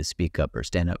ability to speak up or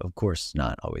stand up? Of course,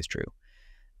 not always true.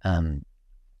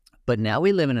 But now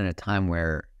we live in a time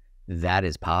where that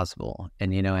is possible.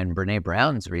 And, in Brene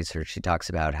Brown's research, she talks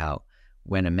about how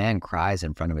when a man cries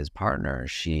in front of his partner,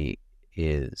 she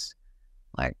is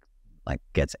like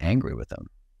gets angry with him,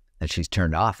 that she's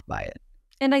turned off by it.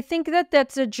 And I think that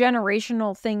that's a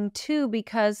generational thing too,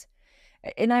 because,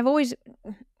 and I've always,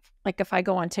 if I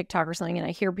go on TikTok or something and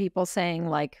I hear people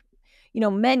saying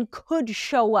men could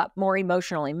show up more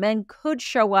emotionally, men could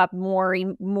show up more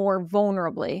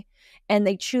vulnerably, and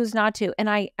they choose not to. And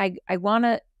I want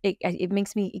to,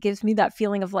 it gives me that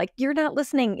feeling of you're not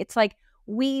listening. It's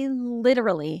we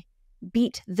literally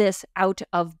beat this out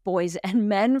of boys and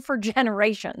men for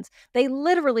generations. They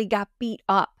literally got beat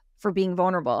up for being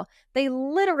vulnerable. They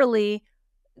literally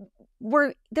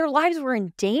their lives were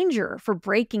in danger for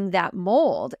breaking that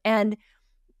mold. And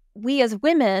we as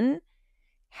women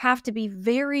have to be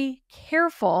very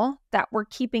careful that we're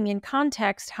keeping in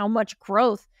context how much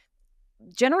growth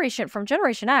from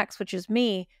Generation X, which is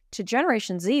me, to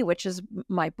Generation Z, which is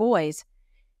my boys,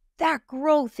 that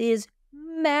growth is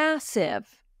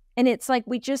massive. And it's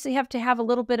we just have to have a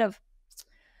little bit of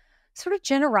sort of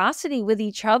generosity with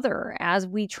each other as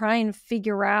we try and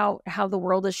figure out how the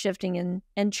world is shifting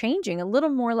and changing. A little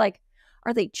more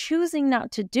are they choosing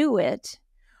not to do it,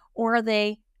 or are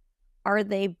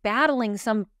they battling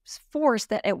some force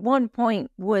that at one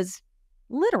point was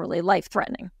literally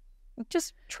life-threatening?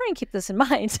 Just try and keep this in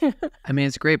mind. I mean,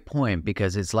 it's a great point,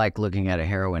 because it's like looking at a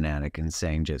heroin addict and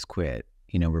saying, just quit.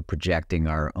 We're projecting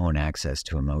our own access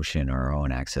to emotion or our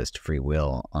own access to free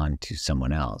will onto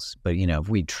someone else. But, if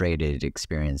we traded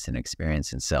experience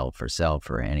and self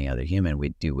for any other human,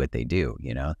 we'd do what they do,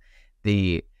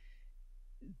 The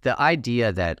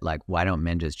idea that why don't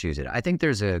men just choose it? I think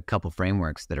there's a couple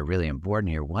frameworks that are really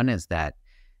important here. One is that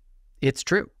it's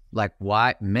true.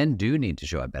 Why men do need to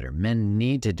show up better. Men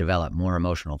need to develop more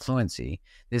emotional fluency.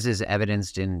 This is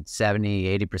evidenced in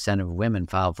 70-80% of women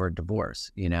file for divorce,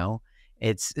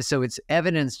 It's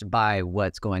evidenced by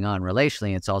what's going on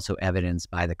relationally. It's also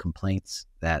evidenced by the complaints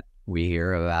that we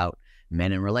hear about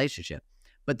men in relationship.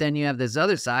 But then you have this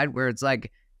other side where it's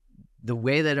the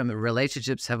way that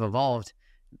relationships have evolved.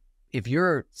 If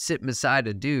you're sitting beside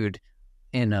a dude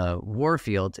in a war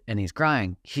field and he's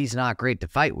crying, he's not great to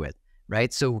fight with,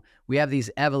 right? So we have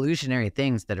these evolutionary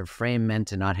things that have framed men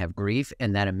to not have grief,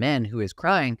 and that a man who is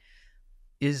crying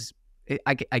is,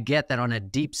 I get that on a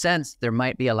deep sense, there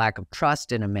might be a lack of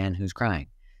trust in a man who's crying.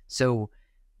 So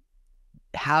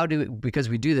because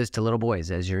we do this to little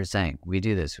boys, as you're saying, we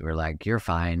do this. We're you're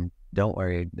fine. Don't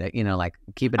worry.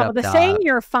 Keep it up. The saying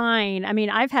 "you're fine." I mean,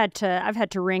 I've had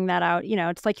to wring that out.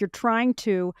 It's you're trying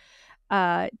to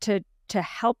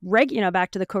help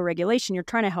back to the co-regulation. You're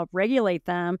trying to help regulate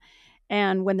them,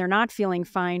 and when they're not feeling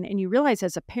fine, and you realize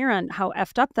as a parent how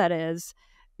effed up that is,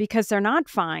 because they're not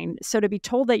fine. So to be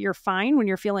told that you're fine when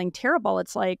you're feeling terrible,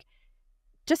 it's I'm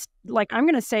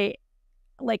going to say,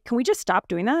 can we just stop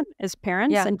doing that as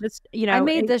parents? Yeah. And just, I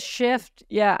made this shift.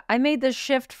 Yeah. I made this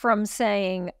shift from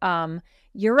saying,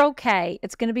 you're okay,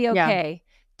 it's going to be okay,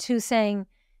 to saying,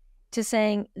 to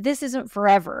saying, this isn't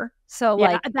forever. So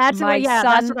Yeah, like that's my what. Yeah,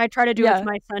 son, that's what I try to do yeah, with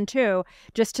my son too.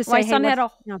 Just to say, my hey, son had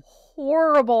a yeah.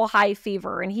 horrible high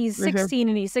fever, and he's Mhm. 16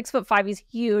 and he's 6'5". He's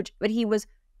huge, but he was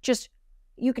just,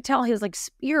 you could tell he was like,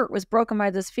 spirit was broken by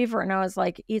this fever. And I was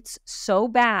like, it's so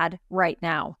bad right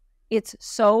now. It's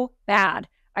so bad.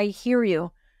 I hear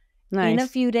you. In a Nice.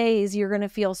 few days, you're going to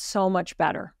feel so much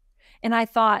better. And I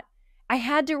thought I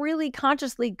had to really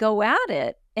consciously go at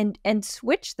it and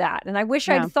switch that. And I wish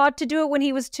Yeah. I'd thought to do it when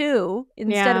he was 2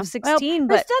 instead of 16.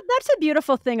 Well, but that's a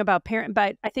beautiful thing about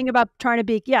but I think about trying to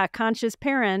be, conscious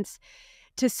parents,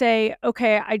 to say,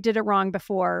 okay, I did it wrong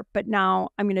before, but now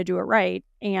I'm going to do it right.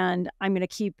 And I'm going to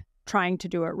keep trying to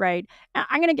do it right.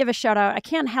 I'm going to give a shout out. I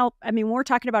can't help. I mean, when we're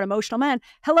talking about emotional men,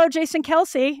 hello, Jason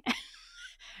Kelsey.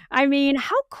 I mean,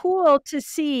 how cool to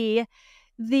see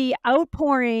the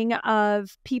outpouring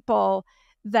of people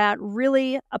that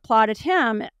really applauded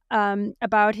him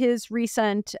about his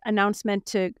recent announcement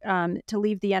to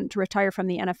leave to retire from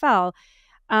the NFL,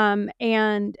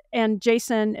 and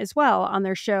Jason as well on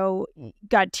their show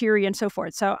got teary and so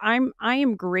forth. So I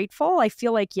am grateful. I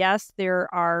feel like, yes,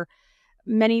 there are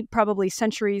many, probably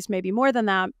centuries, maybe more than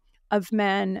that, of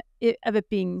men of it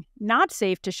being not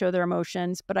safe to show their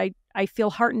emotions. But I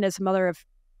feel heartened as a mother of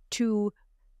 2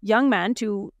 young men,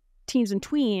 2 teens and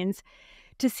tweens,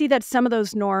 to see that some of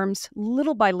those norms,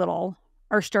 little by little,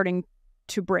 are starting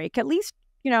to break. At least,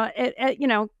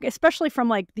 especially from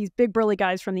like these big burly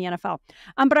guys from the NFL.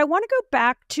 But I want to go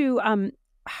back to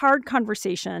hard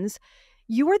conversations.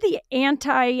 You are the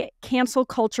anti-cancel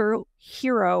culture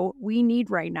hero we need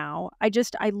right now. I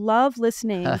love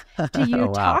listening to you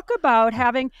Wow. talk about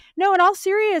having, no, in all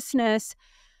seriousness,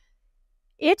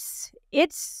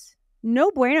 it's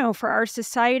no bueno for our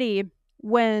society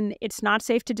when it's not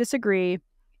safe to disagree,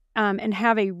 and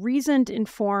have a reasoned,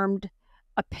 informed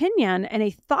opinion and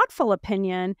a thoughtful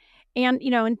opinion, and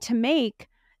to make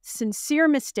sincere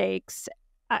mistakes.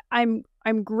 I'm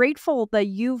grateful that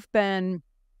you've been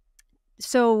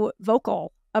so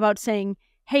vocal about saying,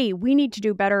 hey, we need to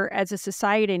do better as a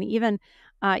society, and even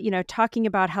talking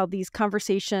about how these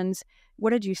conversations,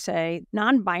 what did you say,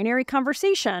 non-binary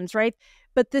conversations, right?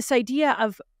 But this idea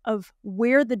of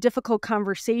where the difficult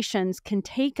conversations can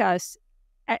take us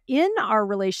in our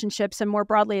relationships and more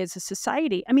broadly as a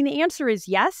society. I mean, the answer is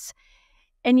yes.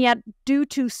 And yet, due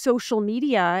to social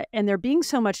media and there being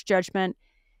so much judgment,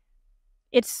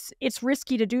 it's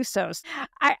risky to do so.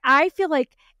 I feel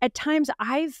like at times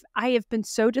I have been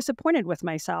so disappointed with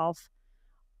myself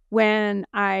when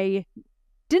I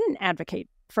didn't advocate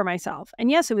for myself.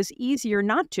 And yes, it was easier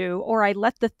not to, or I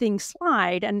let the thing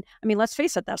slide. And I mean, let's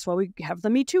face it, that's why we have the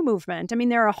Me Too movement. I mean,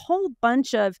 there are a whole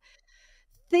bunch of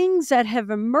things that have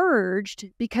emerged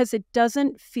because it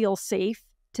doesn't feel safe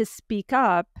to speak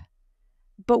up.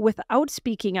 But without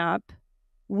speaking up,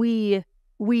 we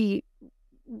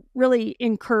really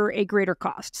incur a greater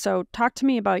cost. So talk to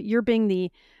me about your being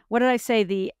the, what did I say?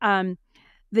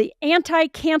 The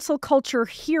anti-cancel culture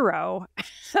hero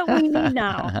that we need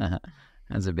now.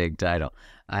 That's a big title.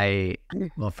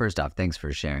 Well, first off, thanks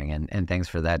for sharing, and thanks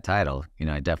for that title.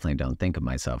 I definitely don't think of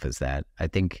myself as that. I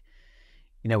think,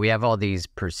 we have all these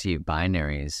perceived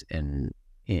binaries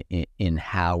in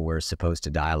how we're supposed to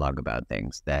dialogue about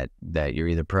things, that you're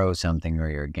either pro something or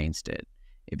you're against it.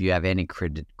 If you have any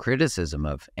criticism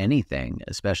of anything,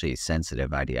 especially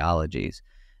sensitive ideologies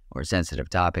or sensitive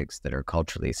topics that are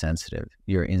culturally sensitive,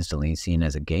 you're instantly seen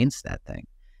as against that thing.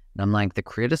 And I'm like, the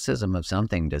criticism of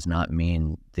something does not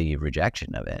mean the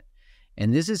rejection of it.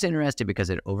 And this is interesting because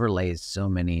it overlays so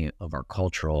many of our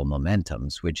cultural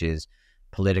momentums, which is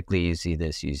politically, you see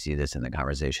this in the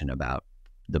conversation about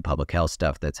the public health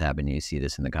stuff that's happened. You see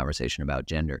this in the conversation about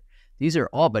gender. These are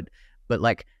all, but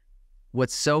like,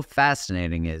 what's so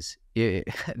fascinating is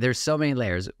there's so many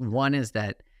layers. One is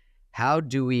that how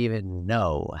do we even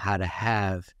know how to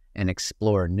have and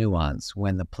explore nuance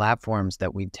when the platforms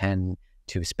that we tend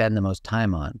to spend the most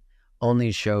time on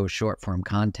only show short form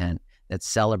content that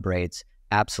celebrates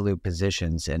absolute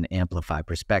positions and amplify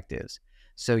perspectives?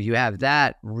 So you have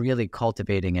that really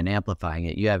cultivating and amplifying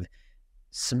it. You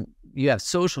have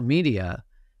social media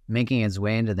making its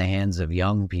way into the hands of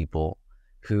young people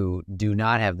who do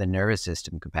not have the nervous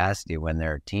system capacity when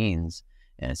they're teens,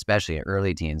 and especially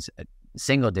early teens.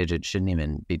 Single digits shouldn't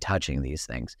even be touching these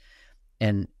things.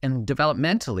 And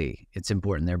developmentally, it's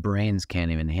important. Their brains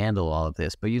can't even handle all of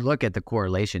this. But you look at the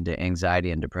correlation to anxiety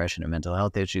and depression and mental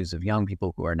health issues of young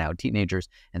people who are now teenagers,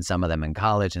 and some of them in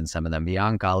college and some of them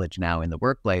beyond college now in the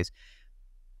workplace.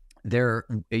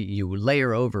 You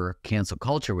layer over cancel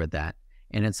culture with that.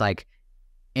 And it's like,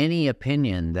 any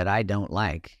opinion that I don't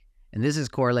like And this is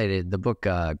correlated. The book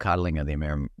Coddling of the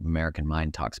American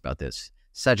Mind talks about this.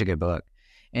 Such a good book.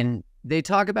 And they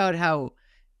talk about how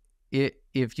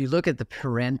if you look at the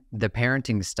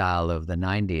parenting style of the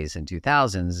 90s and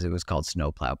 2000s, it was called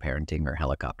snowplow parenting or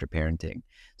helicopter parenting.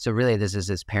 So really, this is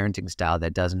this parenting style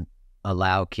that doesn't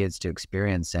allow kids to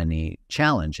experience any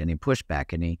challenge, any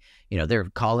pushback, any, they're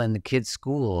calling the kids'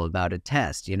 school about a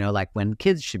test, like when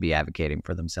kids should be advocating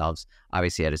for themselves,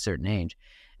 obviously at a certain age.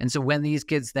 And so when these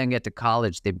kids then get to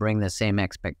college, they bring the same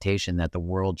expectation that the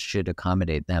world should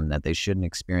accommodate them, that they shouldn't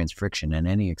experience friction, and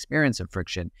any experience of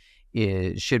friction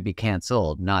should be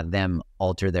canceled, not them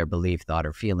alter their belief, thought,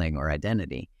 or feeling or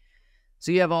identity.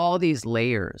 So you have all these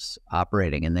layers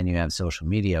operating, and then you have social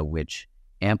media, which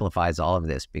amplifies all of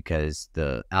this because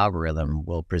the algorithm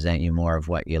will present you more of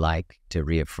what you like to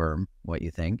reaffirm what you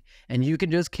think, and you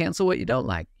can just cancel what you don't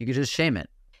like. You can just shame it.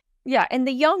 Yeah, and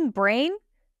the young brain,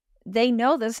 they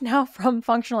know this now from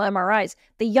functional MRIs.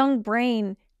 The young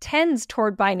brain tends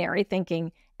toward binary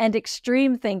thinking and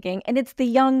extreme thinking, and it's the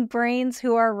young brains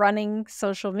who are running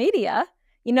social media.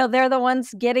 They're the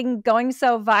ones going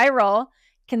so viral,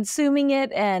 consuming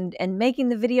it and making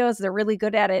the videos. They're really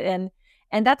good at it,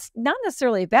 and that's not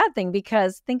necessarily a bad thing,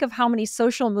 because think of how many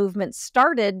social movements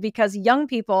started because young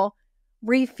people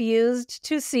refused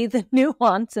to see the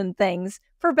nuance in things,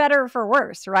 for better or for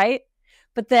worse, right?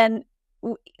 But then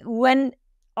when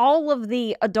all of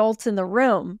the adults in the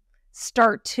room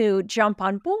start to jump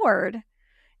on board,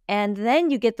 and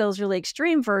then you get those really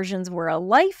extreme versions where a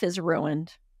life is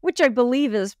ruined, which I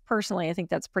believe is, personally, I think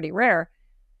that's pretty rare.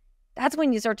 That's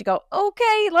when you start to go,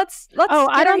 okay, let's get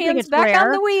our hands back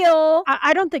on the wheel.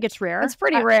 I don't think it's rare. It's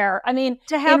pretty rare. I mean,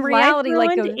 to have in reality,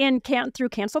 ruined through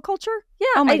cancel culture. Yeah.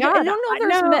 Oh my God. I don't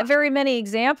know. There's very many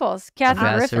examples.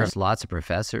 Catherine Griffin. Lots of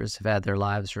professors have had their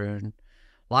lives ruined.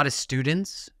 A lot of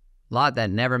students, a lot that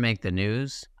never make the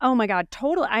news. Oh my God,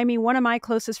 totally. I mean, one of my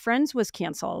closest friends was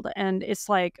canceled, and it's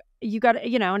like, you got to,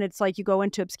 and it's like you go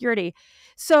into obscurity.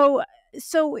 So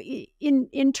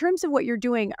in terms of what you're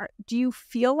doing, do you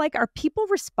feel like, are people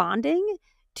responding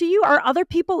to you? Are other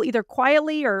people either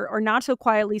quietly or not so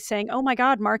quietly saying, oh my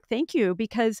God, Mark, thank you,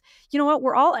 because you know what,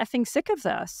 we're all effing sick of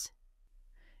this?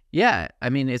 Yeah, I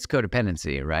mean, it's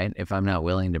codependency, right? If I'm not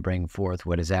willing to bring forth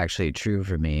what is actually true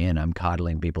for me and I'm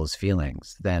coddling people's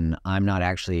feelings, then I'm not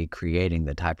actually creating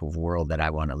the type of world that I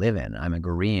want to live in. I'm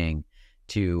agreeing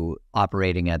to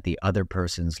operating at the other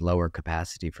person's lower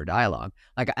capacity for dialogue.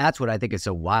 Like, that's what I think is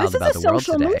so wild about the world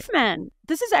today. This is a social movement.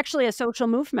 This is actually a social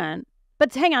movement.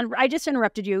 But hang on, I just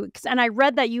interrupted you, and I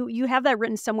read that you have that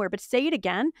written somewhere, but say it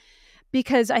again,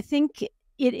 because I think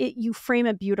you frame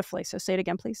it beautifully. So say it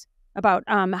again, please. About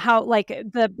how, like,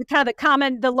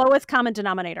 the lowest common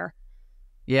denominator.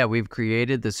 Yeah, we've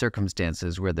created the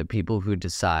circumstances where the people who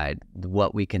decide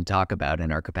what we can talk about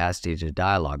and our capacity to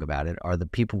dialogue about it are the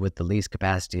people with the least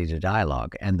capacity to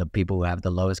dialogue and the people who have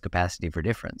the lowest capacity for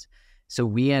difference. So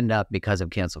we end up, because of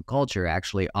cancel culture,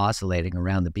 actually oscillating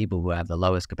around the people who have the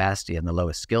lowest capacity and the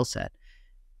lowest skill set,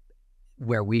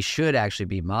 where we should actually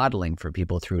be modeling for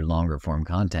people through longer form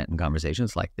content and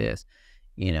conversations like this.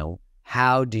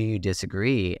 How do you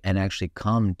disagree and actually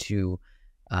come to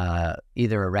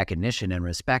either a recognition and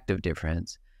respect of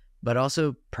difference, but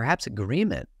also perhaps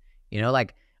agreement?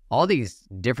 Like all these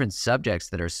different subjects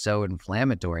that are so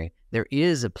inflammatory, there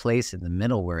is a place in the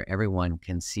middle where everyone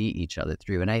can see each other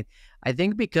through. And I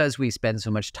think because we spend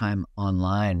so much time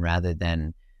online rather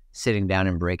than sitting down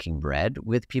and breaking bread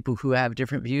with people who have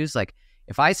different views, like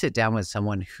if I sit down with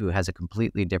someone who has a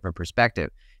completely different perspective,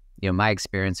 my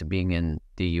experience of being in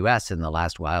the US in the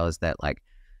last while is that, like,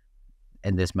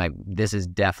 and this has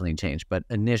definitely changed, but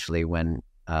initially when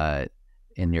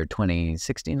in your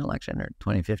 2016 election or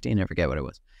 2015, I forget what it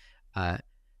was,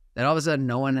 then all of a sudden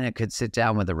no one could sit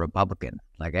down with a Republican.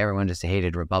 Like, everyone just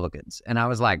hated Republicans. And I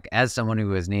was like, as someone who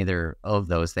was neither of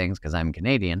those things, because I'm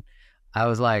Canadian, I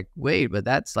was like, wait, but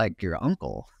that's like your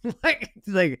uncle.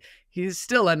 like he's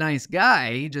still a nice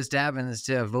guy. He just happens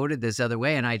to have voted this other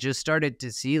way. And I just started to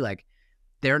see, like,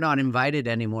 they're not invited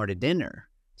anymore to dinner.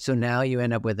 So now you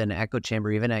end up with an echo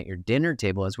chamber, even at your dinner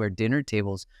table, is where dinner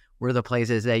tables were the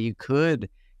places that you could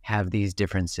have these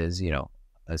differences,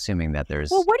 assuming that there's.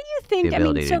 Well, what do you think? I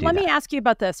mean, so let me ask you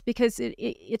about this, because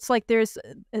it's like there's,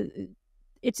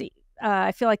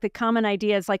 I feel like the common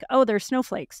idea is like, oh, they're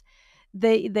snowflakes.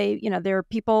 They there are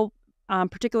people,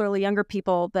 particularly younger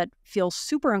people, that feel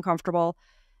super uncomfortable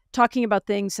talking about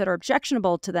things that are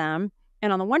objectionable to them.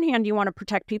 And on the one hand, you want to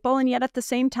protect people, and yet at the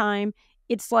same time,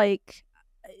 it's like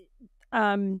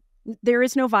there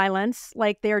is no violence.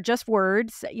 Like, they are just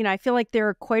words. I feel like there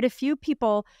are quite a few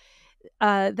people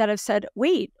that have said,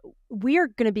 wait, we are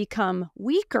going to become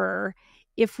weaker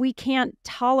if we can't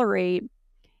tolerate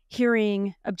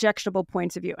hearing objectionable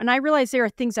points of view. And I realize there are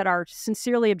things that are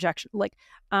sincerely objectionable, like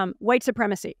white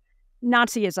supremacy,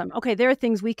 Nazism. Okay, there are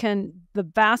things the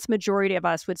vast majority of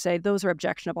us would say those are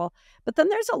objectionable. But then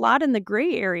there's a lot in the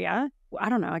gray area. I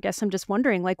don't know. I guess I'm just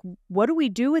wondering, like, what do we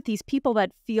do with these people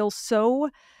that feel so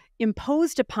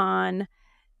imposed upon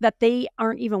that they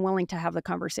aren't even willing to have the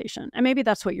conversation? And maybe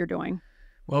that's what you're doing.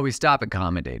 Well, we stop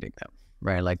accommodating them,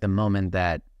 right? Like the moment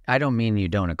that, I don't mean you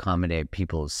don't accommodate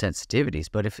people's sensitivities,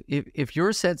 but if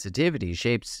your sensitivity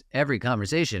shapes every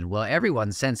conversation, well,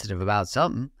 everyone's sensitive about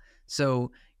something.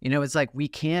 So, it's like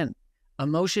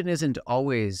emotion isn't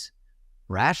always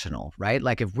rational, right?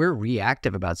 Like if we're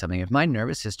reactive about something, if my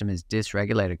nervous system is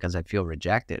dysregulated because I feel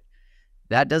rejected,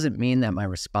 that doesn't mean that my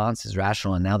response is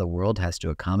rational and now the world has to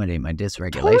accommodate my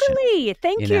dysregulation. Totally.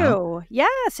 Thank you.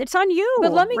 Yes, it's on you.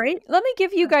 But let me right?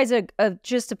 give you guys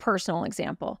just a personal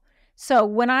example. So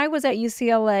when I was at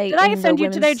UCLA, did I offend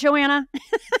you today, Joanna?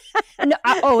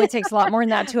 No, it takes a lot more than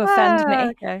that to offend me.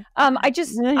 Okay. I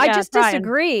just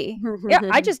disagree. Yeah,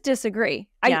 I just disagree.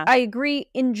 Yeah. I agree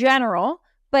in general,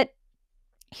 but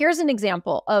here's an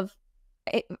example of.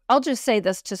 I'll just say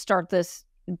this to start this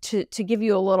to give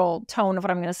you a little tone of what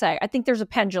I'm going to say. I think there's a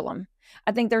pendulum.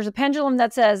 I think there's a pendulum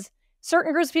that says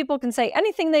certain groups of people can say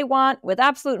anything they want with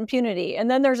absolute impunity, and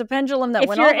then there's a pendulum that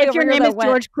went all the way over if your name is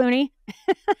George Clooney.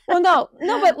 Well, no,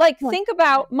 but like think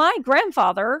about my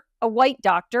grandfather, a white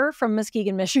doctor from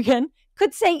Muskegon, Michigan,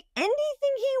 could say anything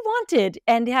he wanted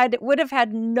and would have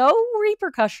had no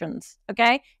repercussions.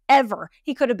 Okay, ever.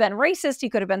 He could have been racist. He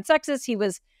could have been sexist. He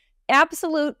was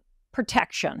absolute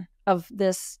protection of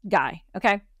this guy.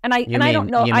 Okay, and I don't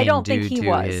know. I don't think he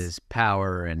was his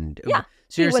power and yeah.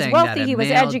 So you're he was saying wealthy. that He was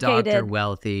male educated. Doctor,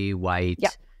 wealthy, white.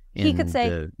 Yeah, he could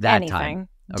say anything,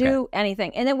 do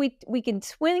anything, and then we can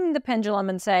swing the pendulum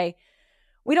and say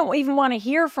we don't even want to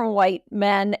hear from white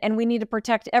men, and we need to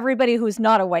protect everybody who's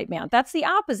not a white man. That's the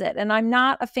opposite, and I'm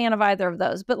not a fan of either of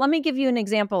those. But let me give you an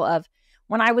example of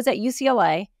when I was at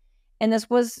UCLA, and this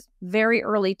was very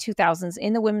early 2000s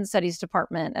in the Women's Studies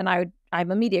department, and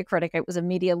I'm a media critic. It was a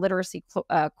media literacy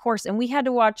course, and we had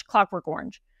to watch Clockwork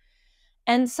Orange.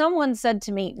 And someone said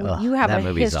to me, you have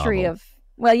a history of,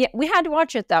 well, yeah, we had to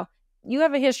watch it though. You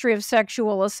have a history of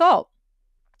sexual assault.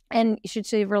 And you should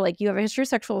say, like, you have a history of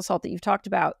sexual assault that you've talked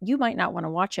about. You might not want to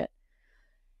watch it.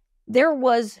 There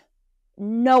was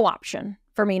no option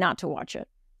for me not to watch it.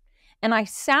 And I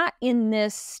sat in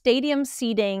this stadium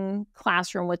seating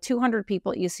classroom with 200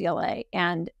 people at UCLA.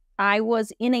 And I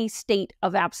was in a state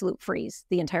of absolute freeze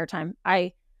the entire time.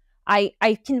 I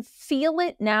can feel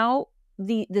it now.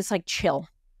 This like chill.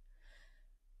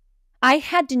 I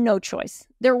had no choice.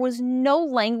 There was no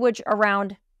language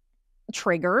around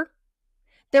trigger.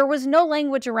 There was no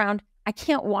language around, I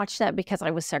can't watch that because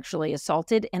I was sexually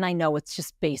assaulted. And I know it's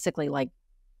just basically like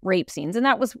rape scenes. And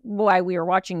that was why we were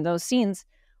watching those scenes,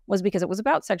 was because it was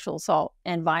about sexual assault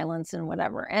and violence and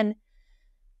whatever. And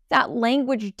that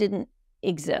language didn't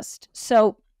exist.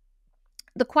 So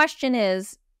the question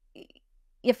is,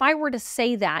 if I were to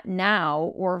say that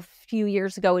now or a few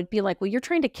years ago, it'd be like, well, you're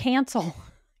trying to cancel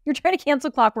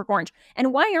Clockwork Orange.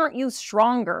 And why aren't you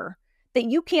stronger that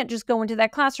you can't just go into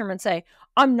that classroom and say,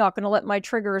 I'm not going to let my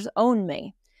triggers own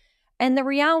me? And the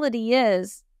reality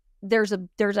is there's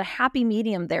a happy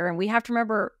medium there. And we have to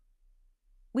remember,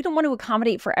 we don't want to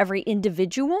accommodate for every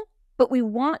individual, but we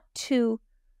want to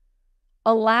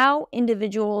allow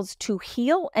individuals to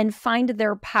heal and find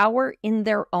their power in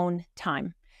their own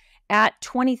time. At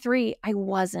 23, I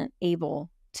wasn't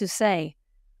able to say,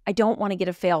 I don't want to get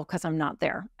a fail because I'm not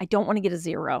there. I don't want to get a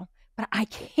 0, but I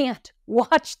can't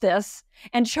watch this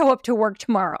and show up to work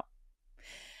tomorrow.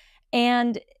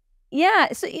 And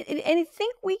yeah, so and I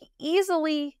think we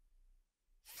easily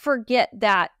forget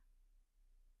that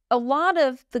a lot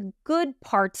of the good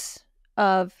parts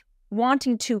of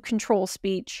wanting to control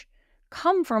speech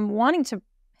come from wanting to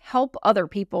help other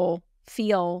people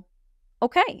feel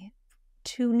okay,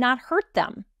 to not hurt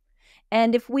them.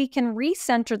 And if we can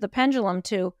recenter the pendulum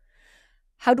to,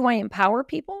 how do I empower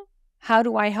people? How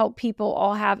do I help people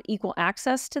all have equal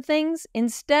access to things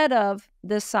instead of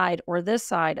this side or this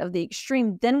side of the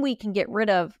extreme, then we can get rid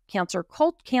of cancel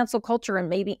culture and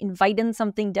maybe invite in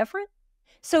something different.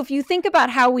 So if you think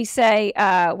about how we say,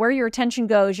 where your attention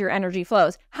goes, your energy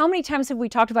flows, how many times have we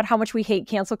talked about how much we hate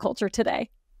cancel culture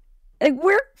today? Like,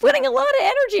 we're putting a lot of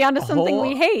energy onto something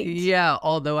we hate. Yeah,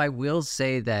 although I will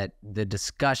say that the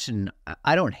discussion,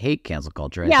 I don't hate cancel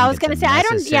culture. I was going to say, I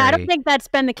don't think that's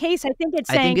been the case. I think it's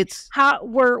saying it's how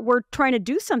we're trying to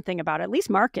do something about it. At least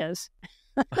Mark is.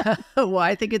 Well,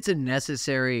 I think it's a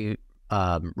necessary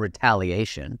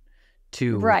retaliation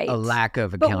to a lack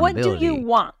of accountability. But what do you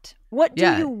want? What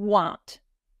do you want?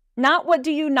 Not what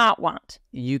do you not want?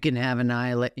 You can have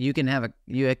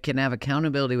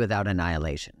accountability without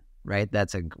annihilation, right?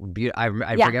 That's I forget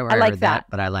where I heard that,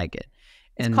 but I like it.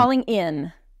 It's calling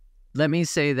in. Let me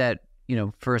say that,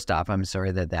 first off, I'm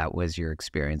sorry that was your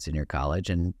experience in your college,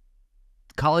 and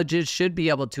colleges should be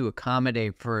able to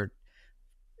accommodate from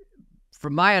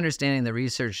my understanding, the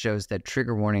research shows that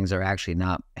trigger warnings are actually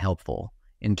not helpful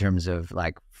in terms of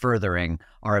like furthering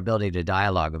our ability to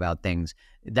dialogue about things.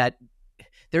 That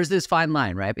there's this fine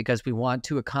line, right? Because we want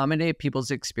to accommodate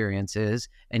people's experiences,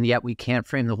 and yet we can't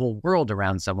frame the whole world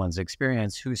around someone's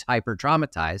experience who's hyper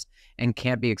traumatized and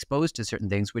can't be exposed to certain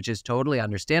things, which is totally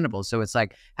understandable. So it's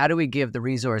like, how do we give the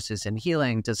resources and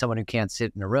healing to someone who can't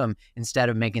sit in a room instead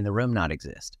of making the room not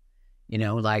exist?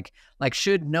 Like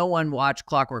should no one watch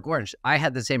Clockwork Orange? I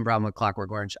had the same problem with Clockwork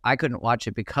Orange. I couldn't watch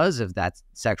it because of that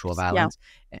sexual violence.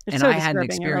 Yeah. And I hadn't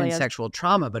experienced sexual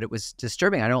trauma, but it was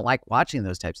disturbing. I don't like watching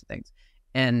those types of things.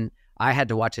 And I had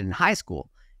to watch it in high school.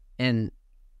 And,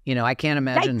 I can't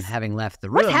imagine having left the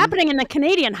room. What's happening in the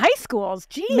Canadian high schools?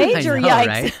 Geez. Major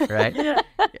yikes. Right?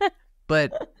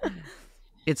 But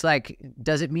it's like,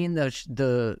 does it mean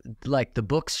the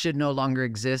books should no longer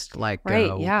exist? Like,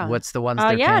 what's the ones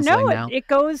they're canceling now? It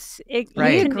goes,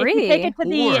 right. You can take it to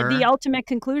the ultimate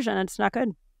conclusion. It's not good.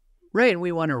 Right, and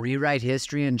we want to rewrite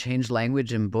history and change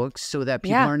language in books so that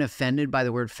people aren't offended by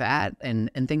the word fat and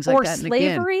things like that. Or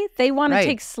slavery. They want to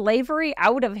take slavery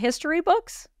out of history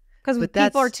books because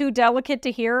people are too delicate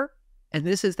to hear. And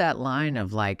this is that line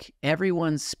of like,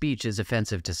 everyone's speech is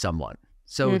offensive to someone.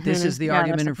 So this is the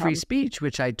argument of free speech,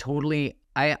 which I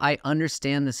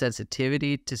understand the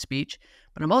sensitivity to speech,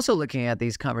 but I'm also looking at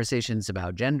these conversations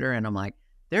about gender and I'm like,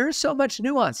 there is so much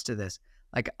nuance to this.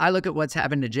 Like, I look at what's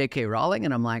happened to J.K. Rowling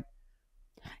and I'm like,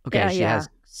 okay, she has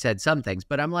said some things,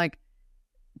 but I'm like,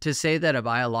 to say that a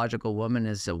biological woman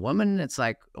is a woman, it's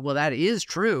like, well, that is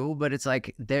true, but it's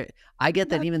like, I get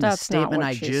that even the statement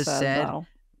I just said,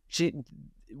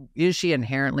 is she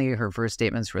inherently, her first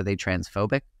statements, were they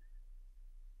transphobic?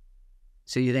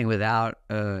 So you think without,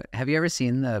 have you ever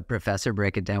seen the professor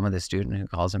break it down with a student who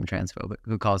calls him transphobic,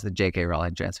 who calls the J.K.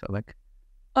 Rowling transphobic?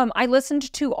 I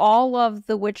listened to all of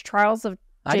the witch trials of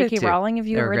J.K. Rowling. Have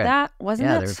you heard that? Wasn't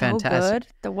that so fantastic.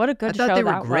 good? What a good show that was.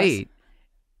 I thought they were great.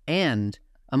 And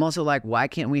I'm also like, why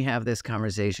can't we have this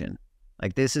conversation?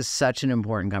 Like, this is such an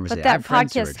important conversation. But that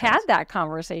podcast had that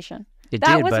conversation.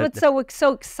 That was what's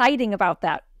so exciting about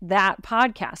that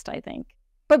podcast, I think.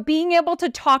 But being able to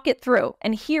talk it through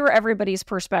and hear everybody's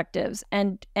perspectives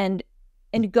and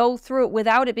go through it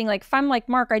without it being like, if I'm like,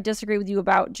 Mark, I disagree with you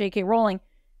about J.K. Rowling,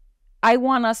 I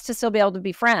want us to still be able to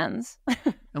be friends.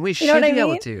 And we should be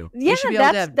able to.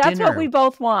 Yeah, that's what we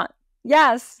both want.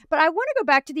 Yes. But I want to go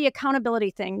back to the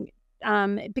accountability thing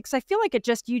because I feel like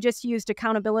you just used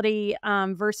accountability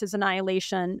versus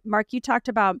annihilation. Mark, you talked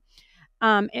about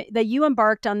that you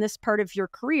embarked on this part of your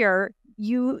career.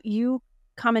 You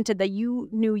commented that you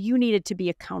knew you needed to be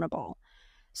accountable.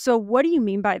 So what do you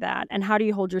mean by that? And how do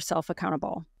you hold yourself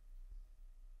accountable?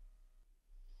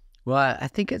 Well, I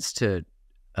think it's to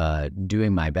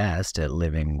doing my best at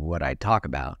living what I talk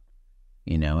about,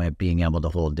 at being able to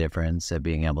hold difference, at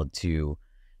being able to,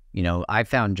 I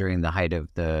found during the height of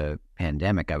the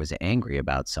pandemic, I was angry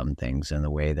about some things and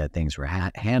the way that things were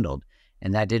handled.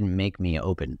 And that didn't make me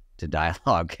open to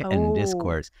dialogue and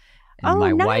discourse. And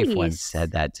my wife once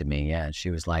said that to me. Yeah.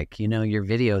 She was like, your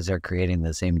videos are creating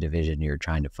the same division you're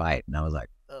trying to fight. And I was like,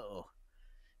 oh,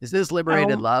 is this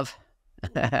liberated love?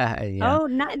 Yeah. Oh,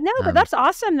 no, but that's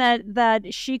awesome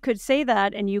that she could say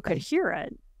that and you could hear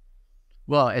it.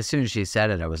 Well, as soon as she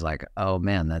said it, I was like, oh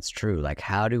man, that's true. Like,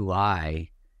 how do I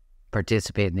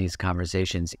participate in these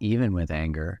conversations, even with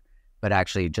anger, but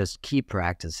actually just keep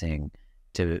practicing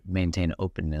to maintain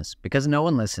openness? Because no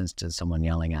one listens to someone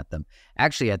yelling at them.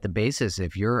 Actually, at the basis,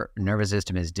 if your nervous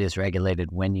system is dysregulated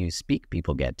when you speak,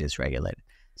 people get dysregulated.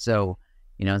 So,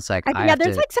 it's like,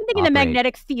 there's like something in the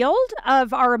magnetic field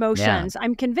of our emotions. Yeah.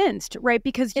 I'm convinced, right?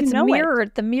 Because it's the mirror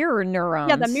neurons.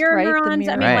 Yeah, the mirror neurons.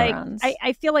 The mirror neurons.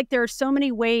 I feel like there are so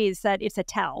many ways that it's a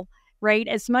tell, right?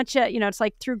 As much, it's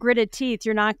like through gritted teeth,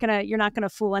 you're not gonna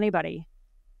fool anybody.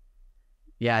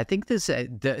 Yeah, I think this.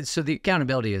 So the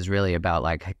accountability is really about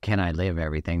like, can I live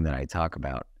everything that I talk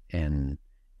about, and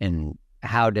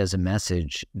how does a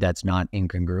message that's not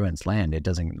incongruence land? It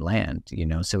doesn't land,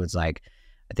 So it's like,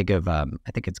 I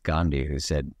think it's Gandhi who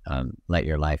said, "Let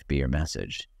your life be your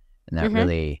message," and that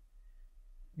really.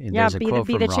 There's a quote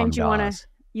from Ram Dass.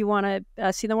 you want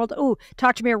to see in the world? Oh,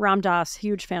 talk to me about Ram Dass.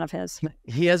 Huge fan of his.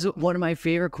 He has one of my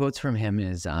favorite quotes from him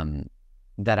is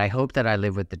that I hope that I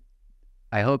live with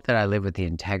the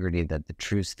integrity that the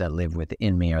truths that live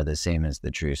within me are the same as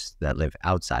the truths that live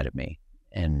outside of me.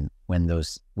 And when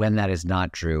that is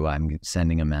not true, I'm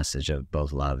sending a message of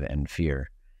both love and fear.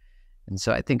 And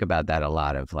so I think about that a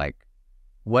lot of like,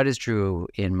 what is true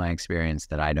in my experience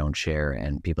that I don't share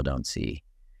and people don't see,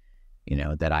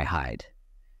 that I hide.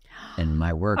 And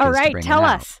my work is to bring tell it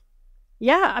out. us.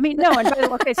 Yeah, I mean, no. And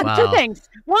okay, so Wow. two things.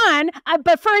 One,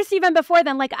 but first, even before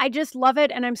then, like, I just love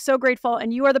it, and I'm so grateful.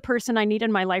 And you are the person I need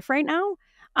in my life right now.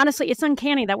 Honestly, it's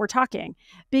uncanny that we're talking,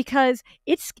 because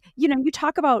it's, you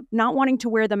talk about not wanting to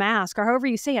wear the mask, or however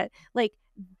you say it. Like,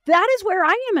 that is where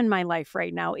I am in my life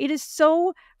right now. It is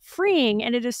so freeing,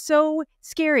 and it is so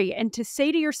scary. And to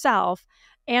say to yourself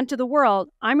and to the world,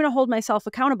 I'm going to hold myself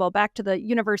accountable, back to the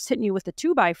universe hitting you with the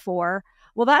 2x4.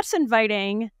 Well, that's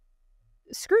inviting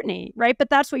scrutiny, right? But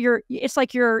that's what it's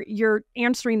like you're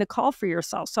answering the call for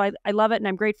yourself. So I love it, and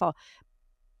I'm grateful.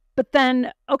 But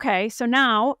then, okay, so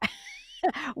now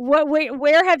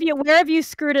where have you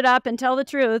screwed it up, and tell the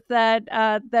truth that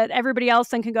everybody else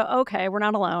then can go, okay, we're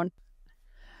not alone.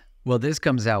 Well, this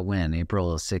comes out when?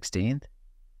 April 16th.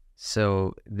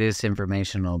 So this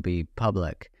information will be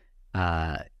public.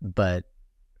 But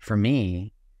for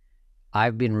me,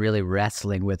 I've been really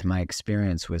wrestling with my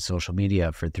experience with social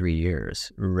media for 3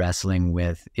 years, wrestling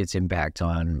with its impact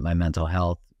on my mental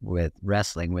health,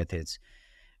 wrestling with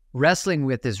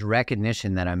this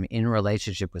recognition that I'm in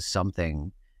relationship with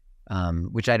something,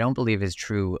 which I don't believe is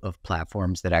true of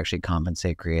platforms that actually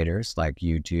compensate creators like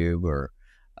YouTube or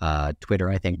Twitter,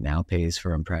 I think now pays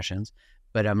for impressions.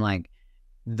 But I'm like,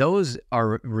 those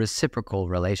are reciprocal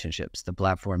relationships. The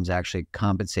platforms actually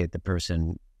compensate the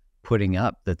person putting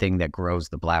up the thing that grows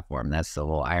the platform. That's the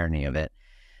whole irony of it.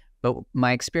 But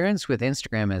my experience with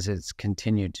Instagram as it's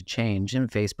continued to change,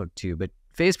 and Facebook too, but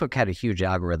Facebook had a huge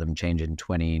algorithm change in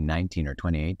 2019 or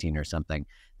 2018 or something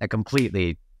that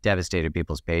completely devastated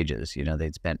people's pages.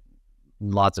 They'd spent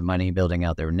lots of money building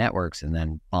out their networks, and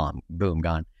then boom,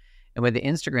 gone. And with the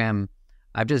Instagram,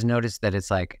 I've just noticed that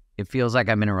it's like, it feels like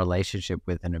I'm in a relationship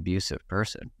with an abusive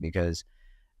person, because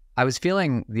I was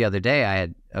feeling the other day,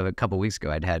 a couple of weeks ago,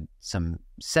 I'd had some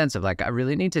sense of like, I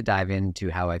really need to dive into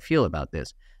how I feel about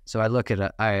this. So I look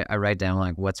at I write down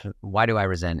like, why do I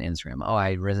resent Instagram? Oh,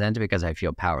 I resent it because I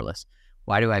feel powerless.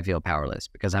 Why do I feel powerless?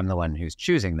 Because I'm the one who's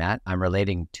choosing that. I'm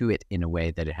relating to it in a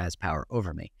way that it has power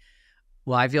over me.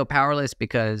 Well, I feel powerless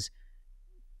because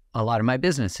a lot of my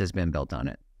business has been built on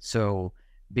it. So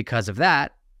because of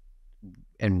that,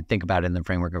 and think about it in the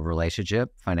framework of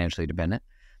relationship, financially dependent.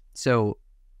 So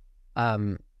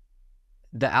the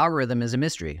algorithm is a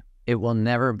mystery. It will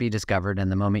never be discovered.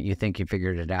 And the moment you think you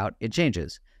figured it out, it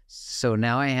changes. So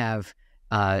now I have,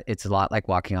 it's a lot like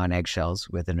walking on eggshells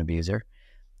with an abuser,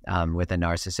 with a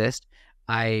narcissist.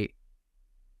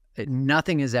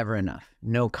 Nothing is ever enough.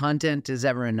 No content is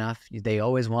ever enough. They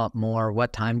always want more.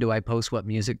 What time do I post? What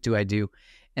music do I do?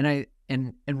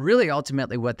 And really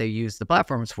ultimately what they use the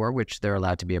platforms for, which they're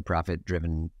allowed to be a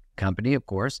profit-driven company, of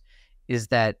course, is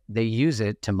that they use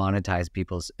it to monetize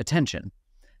people's attention.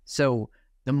 So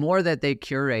the more that they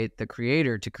curate the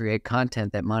creator to create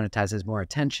content that monetizes more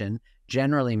attention,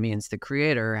 generally means the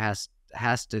creator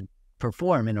has to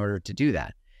perform in order to do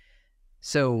that.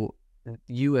 So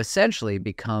you essentially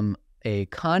become a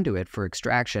conduit for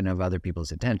extraction of other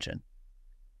people's attention.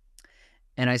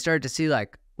 And I started to see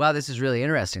like, wow, this is really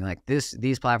interesting. Like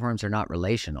these platforms are not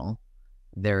relational,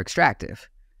 they're extractive.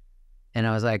 And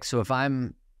I was like, so if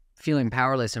I'm feeling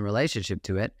powerless in relationship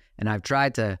to it, and I've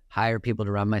tried to hire people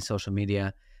to run my social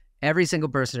media, every single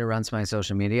person who runs my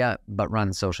social media, but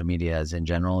runs social media as in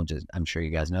general, just I'm sure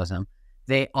you guys know some,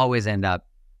 they always end up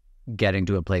getting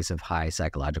to a place of high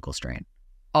psychological strain.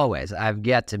 Always. I've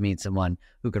yet to meet someone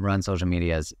who can run social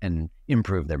medias and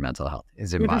improve their mental health.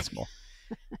 It's impossible.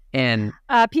 And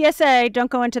PSA, don't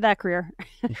go into that career.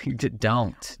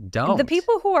 Don't. The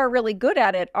people who are really good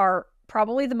at it are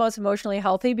probably the most emotionally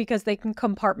healthy because they can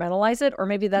compartmentalize it, or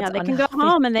maybe that's they unhealthy. can go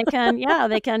home and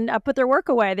they can put their work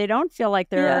away. They don't feel like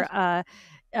they're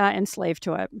enslaved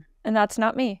to it. And that's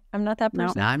not me. I'm not that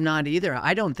person. No, I'm not either.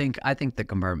 I think the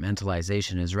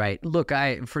compartmentalization is right. Look,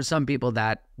 for some people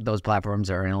that those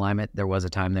platforms are in alignment. There was a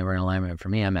time they were in alignment. For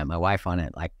me, I met my wife on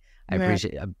it. Like I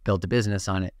built a business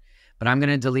on it, but I'm going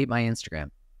to delete my Instagram.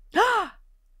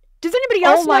 Does anybody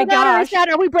else know that?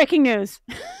 Or are we breaking news?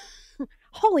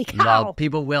 Holy cow. Well,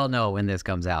 people will know when this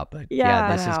comes out, but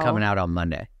this is coming out on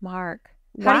Monday. Mark,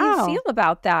 how do you feel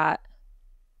about that?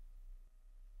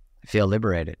 I feel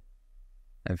liberated.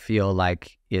 I feel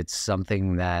like it's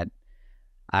something that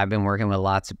I've been working with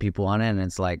lots of people on it, and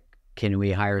it's like, can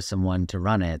we hire someone to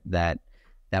run it that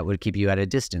would keep you at a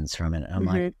distance from it? And I'm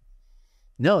like,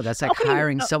 no, that's like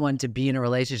hiring someone to be in a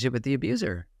relationship with the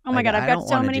abuser. Oh my God, I've got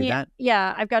so many.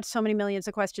 Yeah, I've got so many millions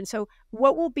of questions. So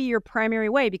what will be your primary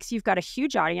way? Because you've got a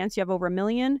huge audience. You have over 1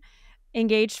 million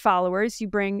engaged followers. You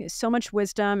bring so much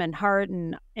wisdom and heart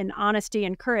and honesty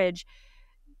and courage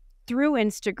through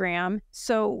Instagram.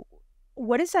 So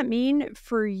what does that mean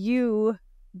for you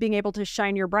being able to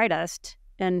shine your brightest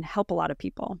and help a lot of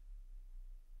people?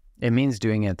 It means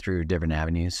doing it through different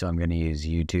avenues. So I'm going to use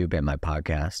YouTube and my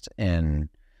podcast. And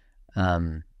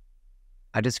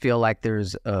I just feel like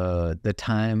there's my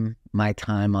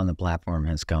time on the platform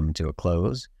has come to a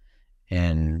close.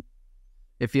 And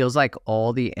it feels like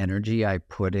all the energy I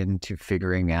put into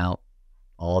figuring out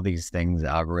all these things,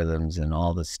 algorithms and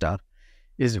all this stuff,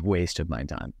 is a waste of my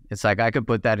time. It's like I could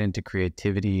put that into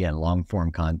creativity and long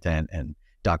form content and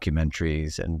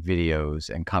documentaries and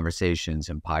videos and conversations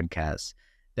and podcasts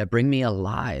that bring me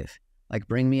alive,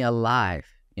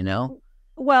 you know?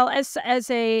 Well, as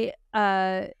a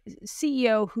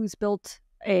CEO who's built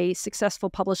a successful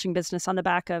publishing business on the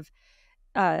back of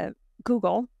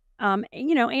Google,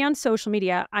 you know, and social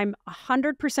media, I'm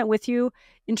 100% with you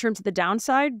in terms of the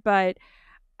downside. But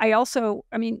I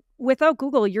mean, without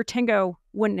Google, your Tango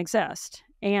wouldn't exist.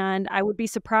 And I would be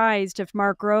surprised if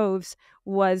Mark Groves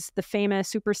was the famous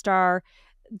superstar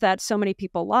that so many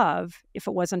people love if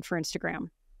it wasn't for Instagram.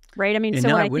 Right. I mean, so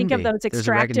when I think of those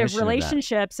extractive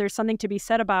relationships, there's something to be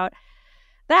said about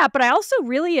that. But I also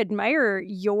really admire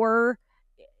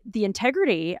the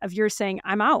integrity of your saying,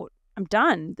 I'm out, I'm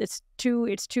done. It's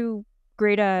too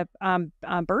great a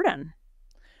burden.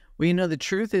 Well, you know, the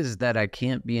truth is that I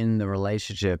can't be in the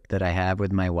relationship that I have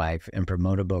with my wife and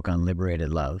promote a book on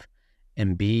liberated love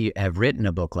and have written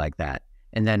a book like that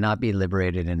and then not be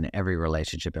liberated in every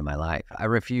relationship in my life. I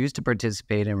refuse to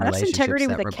participate in relationships that require... That's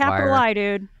integrity with a capital I,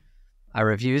 dude. I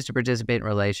refuse to participate in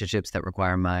relationships that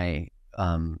require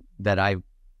that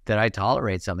I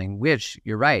tolerate something, which,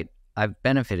 you're right, I've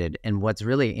benefited. And what's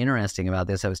really interesting about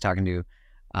this, I was talking to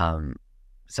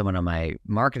someone on my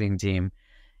marketing team,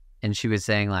 and she was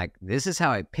saying, like, this is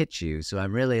how I pitch you. So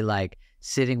I'm really like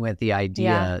sitting with the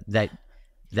idea that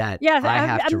I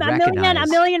have to recognize.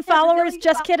 A million followers,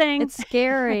 just kidding. It's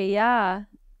scary, yeah.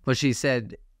 Well, she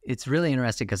said, it's really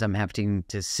interesting because I'm having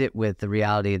to sit with the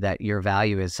reality that your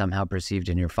value is somehow perceived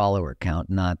in your follower count,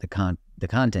 not the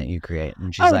content you create.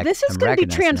 And she's like, this is going to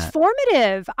be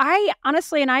transformative. I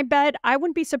honestly, and I bet I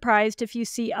wouldn't be surprised if you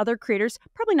see other creators,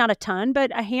 probably not a ton,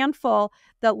 but a handful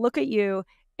that look at you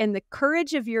and the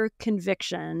courage of your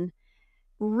conviction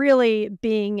really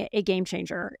being a game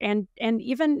changer. And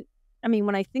even, I mean,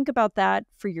 when I think about that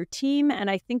for your team and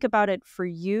I think about it for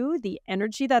you, the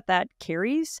energy that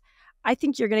carries, I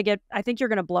think you're going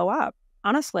to blow up.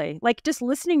 Honestly, like just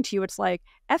listening to you, it's like,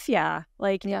 F yeah,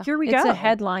 like here we go. It's a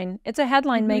headline. It's a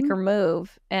headline maker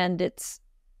move. And as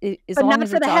long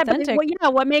as it's authentic.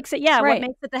 What makes it, right. What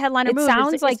makes it the headliner move? It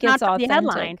sounds like it's authentic. The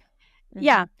headline. Mm-hmm.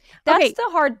 Yeah. That's the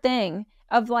hard thing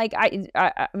of like,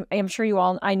 I'm sure you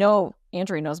all, I know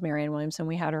Andrea knows Marianne Williamson.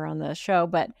 We had her on the show,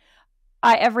 but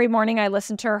every morning I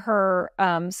listen to her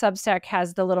Substack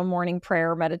has the little morning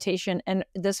prayer meditation. And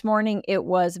this morning it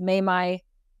was, may my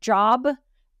job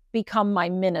become my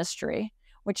ministry,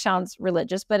 which sounds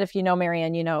religious. But if you know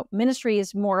Marianne, you know, ministry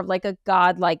is more of like a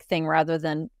God-like thing rather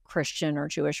than Christian or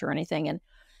Jewish or anything. And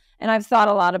I've thought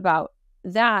a lot about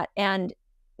that. And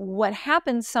what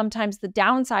happens sometimes, the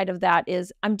downside of that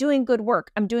is I'm doing good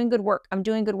work. I'm doing good work. I'm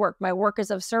doing good work. My work is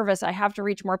of service. I have to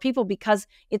reach more people because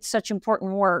it's such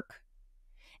important work.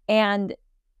 And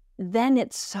then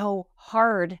it's so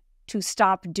hard to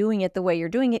stop doing it the way you're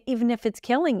doing it, even if it's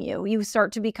killing you. You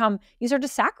start to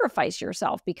sacrifice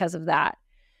yourself because of that.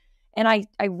 And I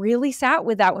really sat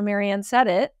with that when Marianne said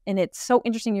it. And it's so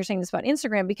interesting you're saying this about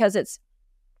Instagram because it's,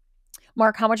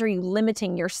 Mark, how much are you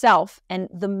limiting yourself and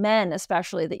the men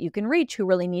especially that you can reach who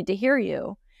really need to hear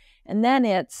you? And then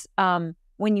it's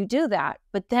when you do that,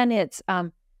 but then it's,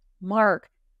 Mark,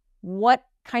 what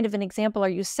kind of an example are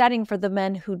you setting for the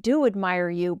men who do admire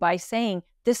you by saying,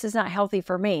 this is not healthy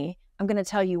for me. I'm going to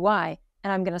tell you why,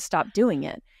 and I'm going to stop doing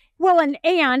it. Well, and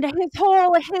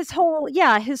his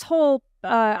whole,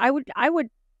 I would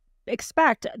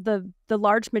expect the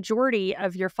large majority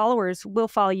of your followers will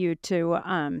follow you to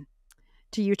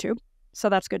YouTube. So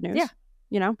that's good news. Yeah.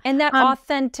 You know, and that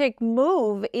authentic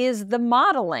move is the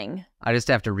modeling. I just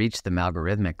have to reach them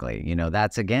algorithmically. You know,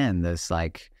 that's again, this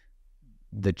like,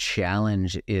 the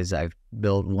challenge is I've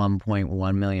built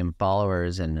 1.1 million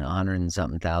followers and 100 and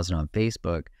something thousand on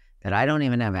Facebook. that I don't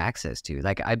even have access to.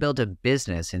 Like, I built a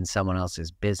business in someone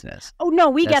else's business. Oh, no,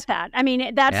 we get that. I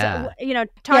mean, that's,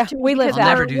 talk to me. We live because that.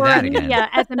 I'll never do that again. Yeah,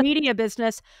 as a media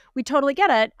business, we totally get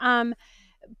it.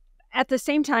 At the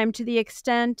same time, to the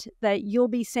extent that you'll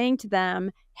be saying to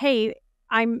them, hey,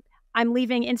 I'm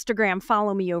leaving Instagram,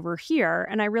 follow me over here.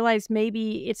 And I realize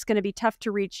maybe it's going to be tough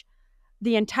to reach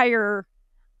the entire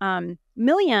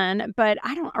million, but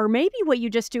or maybe what you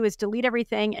just do is delete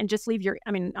everything and just leave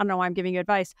I don't know why I'm giving you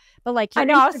advice, but like your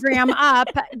Instagram up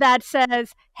that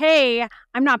says, hey,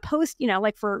 I'm not posting,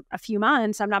 like for a few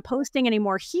months, I'm not posting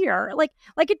anymore here. Like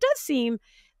it does seem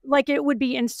like it would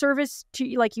be in service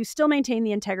to, like, you still maintain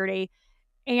the integrity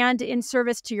and in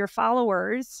service to your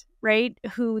followers, right?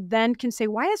 Who then can say,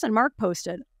 why hasn't Mark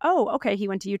posted? Oh, okay, he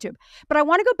went to YouTube. But I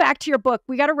want to go back to your book.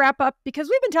 We got to wrap up because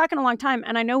we've been talking a long time.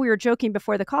 And I know we were joking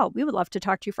before the call. We would love to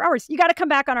talk to you for hours. You got to come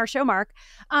back on our show, Mark.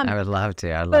 I would love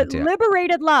to. I'd love to.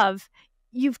 Liberated Love,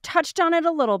 you've touched on it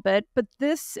a little bit, but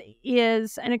this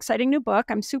is an exciting new book.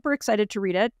 I'm super excited to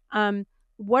read it.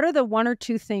 What are the one or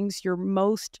two things you're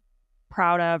most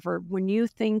proud of, or when you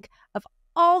think of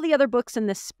all the other books in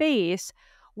this space,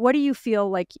 what do you feel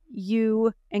like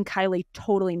you and Kylie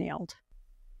totally nailed?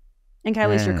 And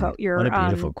Kylie's your what a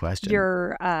beautiful question.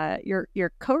 Your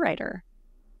co-writer.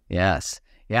 Yes.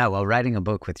 Yeah. Well, writing a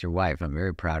book with your wife, I'm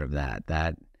very proud of that.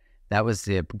 That was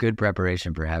the good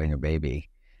preparation for having a baby.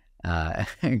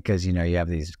 Because, you have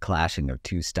these clashing of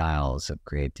two styles of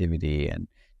creativity and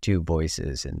two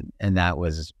voices. And that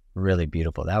was really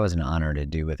beautiful. That was an honor to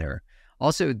do with her.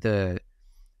 Also, the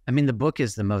book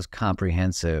is the most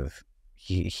comprehensive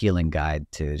healing guide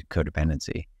to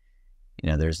codependency.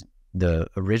 There's the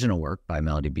original work by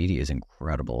Melody Beattie is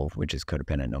incredible, which is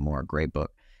Codependent No More, a great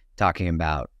book, talking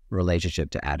about relationship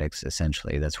to addicts,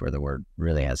 essentially. That's where the word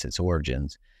really has its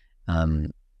origins.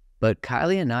 But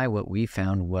Kylie and I, what we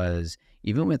found was,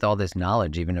 even with all this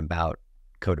knowledge, even about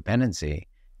codependency,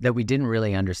 that we didn't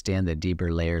really understand the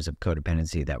deeper layers of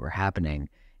codependency that were happening.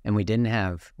 And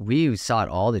we sought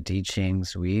all the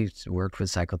teachings. We worked with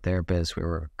psychotherapists, we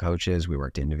were coaches, we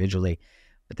worked individually.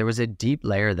 But there was a deep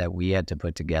layer that we had to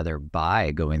put together by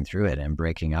going through it and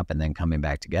breaking up and then coming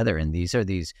back together. And these are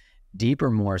these deeper,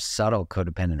 more subtle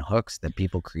codependent hooks that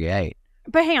people create.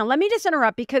 But hang on, let me just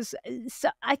interrupt, because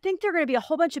I think there are going to be a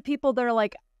whole bunch of people that are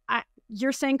like,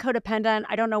 you're saying codependent,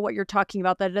 I don't know what you're talking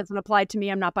about, that it doesn't apply to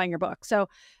me, I'm not buying your book. So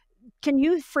can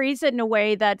you phrase it in a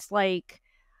way that's like,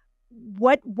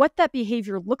 what that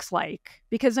behavior looks like?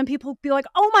 Because then people be like,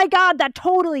 oh my God, that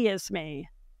totally is me.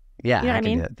 Yeah, you know what I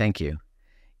mean? Thank you.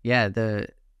 Yeah,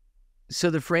 so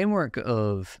the framework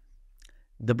of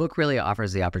the book really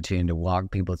offers the opportunity to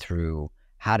walk people through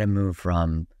how to move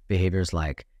from behaviors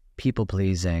like people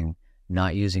pleasing,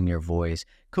 not using your voice.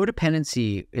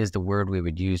 Codependency is the word we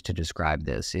would use to describe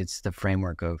this. It's the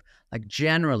framework of, like,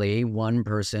 generally one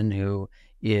person who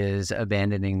is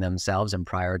abandoning themselves and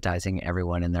prioritizing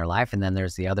everyone in their life. And then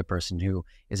there's the other person who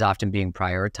is often being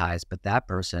prioritized, but that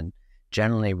person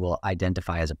generally will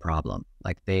identify as a problem.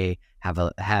 Like, they have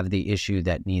the issue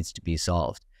that needs to be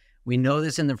solved. We know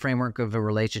this in the framework of a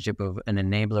relationship of an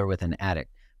enabler with an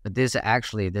addict, but this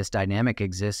dynamic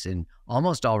exists in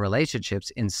almost all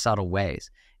relationships in subtle ways.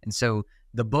 And so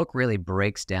the book really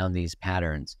breaks down these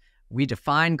patterns. We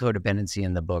define codependency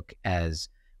in the book as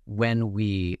when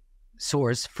we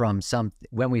source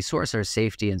our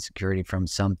safety and security from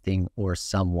something or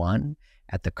someone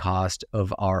at the cost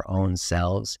of our own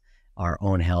selves, our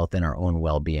own health, and our own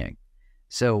well-being.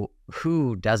 So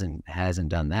who hasn't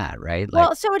done that, right?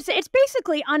 Well, so it's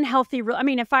basically unhealthy.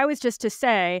 If I was just to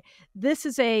say, this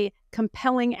is a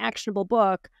compelling, actionable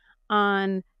book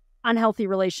on unhealthy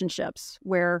relationships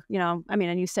where,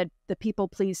 and you said the people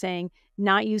pleasing,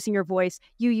 not using your voice.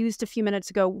 You used a few minutes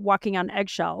ago walking on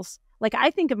eggshells. Like,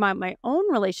 I think of my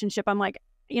own relationship. I'm like,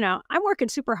 I'm working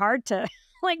super hard to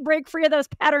break free of those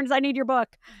patterns. I need your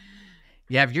book.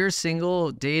 Yeah, if you're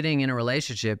single, dating, in a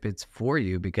relationship, it's for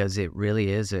you, because it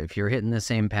really is. If you're hitting the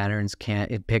same patterns,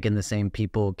 picking the same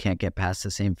people, can't get past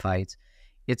the same fights,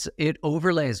 it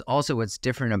overlays. Also, what's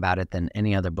different about it than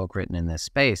any other book written in this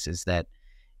space is that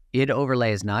it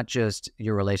overlays not just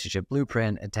your relationship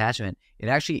blueprint, attachment, it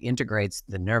actually integrates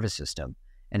the nervous system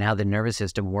and how the nervous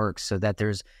system works, so that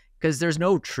because there's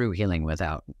no true healing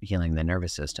without healing the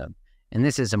nervous system. And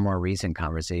this is a more recent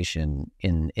conversation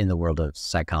in the world of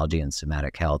psychology and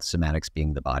somatic health, somatics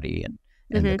being the body,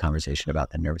 and the conversation about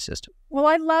the nervous system. Well,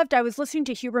 I was listening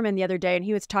to Huberman the other day, and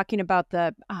he was talking about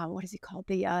the, what is he called?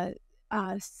 The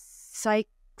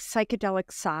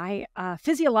psychedelic sigh,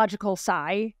 physiological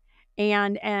sigh,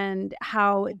 and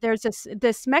how there's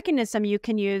this mechanism you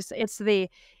can use. It's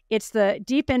the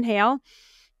deep inhale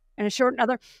and a short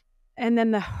another, and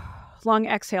then the long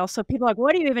exhale. So people are like,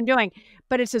 what are you even doing?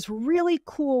 But it's this really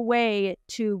cool way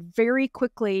to very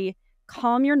quickly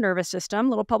calm your nervous system,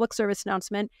 little public service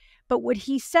announcement. But what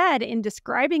he said in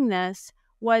describing this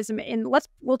was, and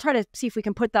we'll try to see if we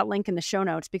can put that link in the show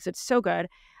notes because it's so good.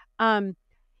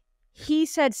 He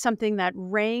said something that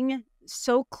rang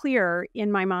so clear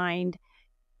in my mind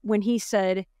when he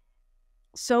said,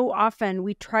 so often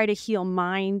we try to heal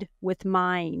mind with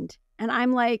mind. And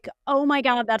I'm like, oh my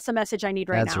God, that's the message I need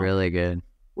right now. That's really good.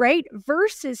 Right?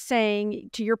 Versus saying,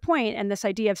 to your point, and this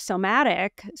idea of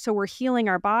somatic, so we're healing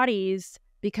our bodies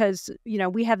because,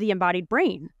 we have the embodied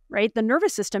brain, right? The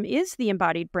nervous system is the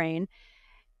embodied brain.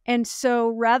 And so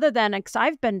rather than, because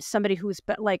I've been somebody who's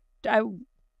been like,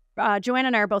 Joanna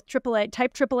and I are both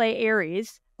type AAA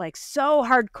Aries, like so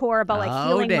hardcore about like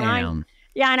healing mind.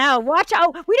 Yeah, I know. Watch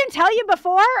out. We didn't tell you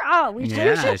before. Oh, we should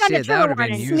have done a trigger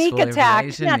warning. Sneak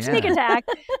attack. Yeah, sneak attack.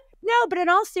 No, but in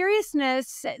all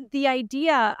seriousness, the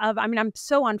idea of, I'm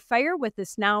so on fire with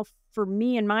this now for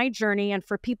me and my journey and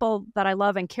for people that I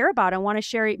love and care about. I want to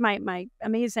share my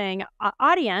amazing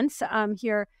audience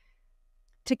here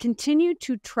to continue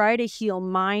to try to heal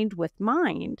mind with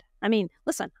mind.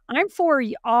 Listen, I'm for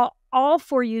all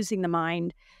for using the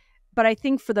mind, but I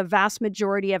think for the vast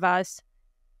majority of us,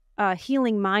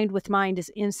 healing mind with mind is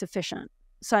insufficient.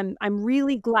 So I'm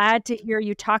really glad to hear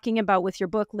you talking about with your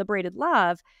book, Liberated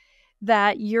Love,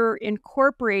 that you're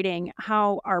incorporating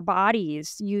how our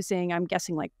bodies using, I'm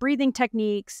guessing, like breathing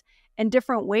techniques and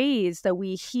different ways that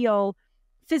we heal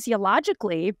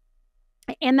physiologically.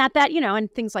 And that,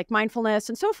 and things like mindfulness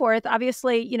and so forth,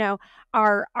 obviously,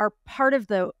 are part of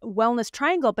the wellness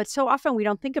triangle. But so often we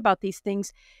don't think about these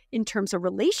things in terms of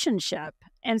relationship.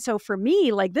 And so for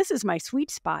me, like, this is my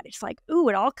sweet spot. It's like, ooh,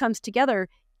 it all comes together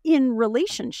in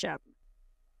relationship.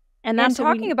 And that's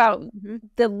talking about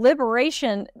the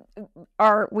liberation.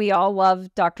 We all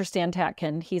love Dr. Stan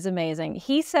Tatkin. He's amazing.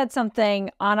 He said something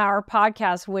on our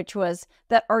podcast, which was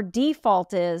that our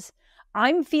default is,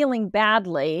 I'm feeling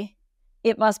badly,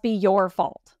 it must be your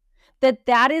fault.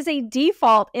 That is a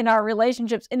default in our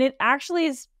relationships. And it actually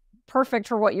is perfect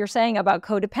for what you're saying about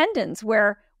codependence,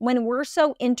 where when we're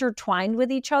so intertwined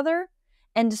with each other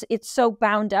and it's so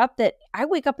bound up that I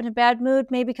wake up in a bad mood,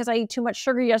 maybe because I ate too much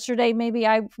sugar yesterday, maybe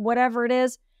whatever it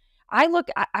is. I look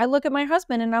at my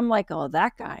husband and I'm like, oh,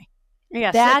 that guy.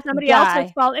 Yes, that's somebody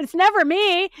else's fault. It's never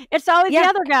me. It's always the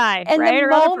other guy, and right?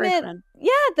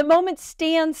 The moment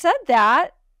Stan said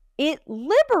that, it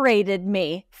liberated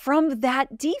me from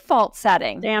that default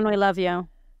setting. Dan, we love you.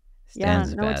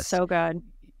 Stan's the best. It's so good.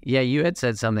 Yeah, you had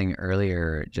said something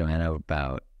earlier, Joanna,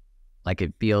 about like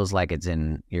it feels like it's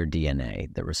in your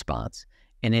DNA, the response.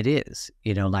 And it is,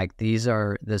 like these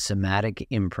are the somatic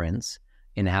imprints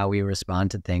in how we respond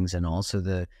to things, and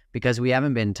also because we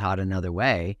haven't been taught another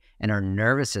way and our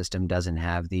nervous system doesn't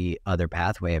have the other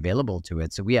pathway available to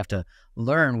it. So we have to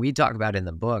learn. We talk about in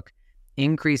the book,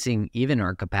 increasing even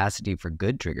our capacity for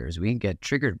good triggers. We get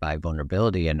triggered by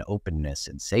vulnerability and openness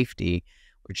and safety,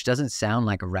 which doesn't sound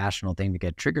like a rational thing to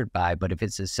get triggered by, but if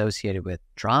it's associated with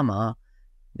trauma,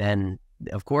 then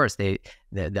of course the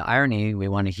irony, we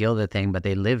want to heal the thing, but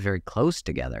they live very close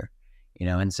together,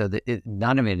 and so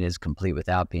none of it is complete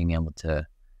without being able to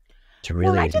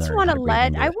really. Well, I just want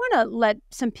to let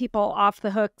some people off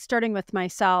the hook, starting with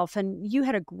myself. And you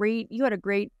had a great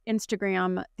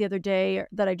Instagram the other day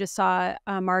that I just saw,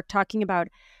 Mark, talking about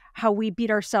how we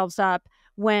beat ourselves up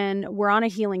when we're on a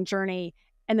healing journey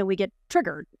and then we get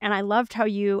triggered. And I loved how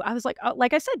I was like, oh,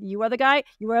 like I said, you are the guy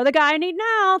I need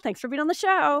now. Thanks for being on the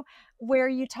show. Where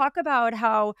you talk about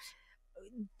how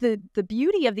the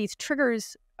beauty of these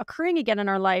triggers occurring again in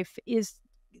our life is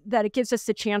that it gives us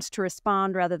the chance to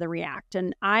respond rather than react.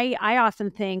 And I often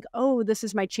think, oh, this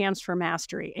is my chance for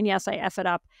mastery. And yes, I F it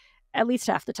up at least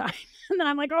half the time. And then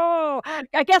I'm like, oh,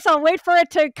 I guess I'll wait for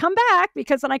it to come back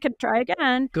because then I could try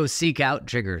again. Go seek out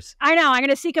triggers. I know. I'm going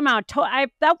to seek them out.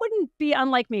 That wouldn't be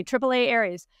unlike me, AAA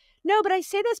Aries. No, but I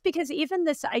say this because even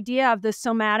this idea of the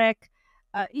somatic,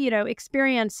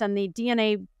 experience and the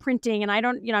DNA printing, and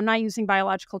I'm not using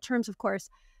biological terms, of course,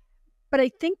 but I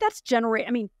think that's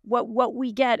what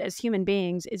we get as human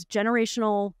beings is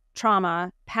generational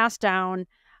trauma passed down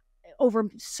over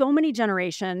so many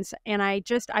generations. And I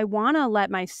want to let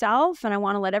myself and I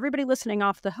want to let everybody listening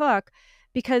off the hook,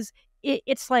 because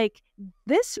it's like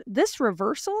this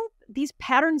reversal, these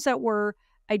patterns that we're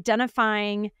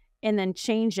identifying and then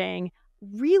changing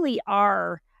really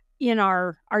are in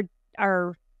our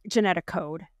genetic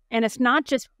code. And it's not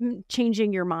just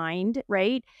changing your mind,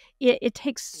 right? It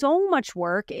takes so much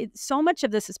work. So much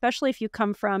of this, especially if you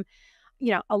come from,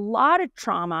 a lot of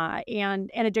trauma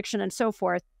and addiction and so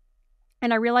forth,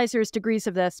 and I realize there's degrees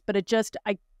of this, but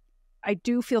I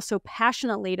do feel so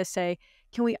passionately to say,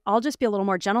 can we all just be a little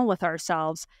more gentle with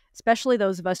ourselves, especially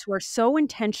those of us who are so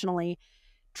intentionally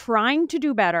trying to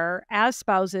do better as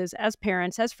spouses, as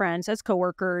parents, as friends, as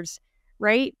coworkers,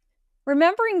 right?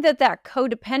 Remembering that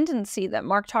codependency that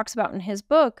Mark talks about in his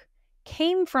book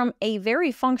came from a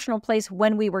very functional place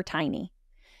when we were tiny.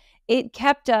 It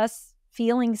kept us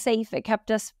feeling safe. It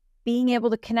kept us being able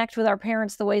to connect with our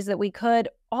parents the ways that we could.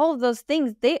 All of those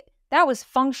things, that was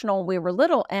functional when we were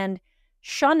little, and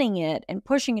shunning it and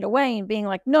pushing it away and being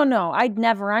like, no,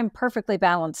 I'm perfectly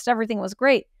balanced. Everything was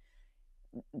great.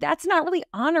 That's not really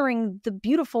honoring the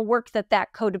beautiful work that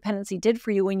codependency did for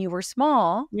you when you were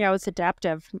small. Yeah, it was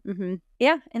adaptive. Mm-hmm.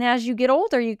 Yeah. And as you get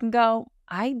older, you can go,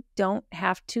 I don't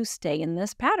have to stay in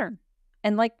this pattern.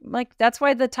 And like that's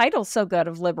why the title's so good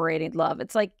of Liberating Love.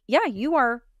 It's like, yeah, you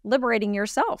are liberating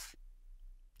yourself.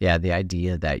 Yeah, the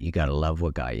idea that you got to love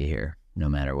what got you here, no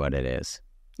matter what it is.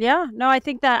 Yeah, no, I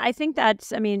think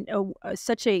that's,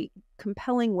 such a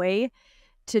compelling way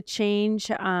to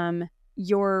change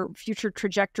your future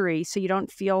trajectory, so you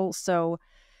don't feel so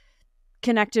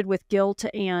connected with guilt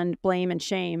and blame and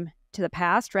shame to the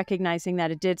past, recognizing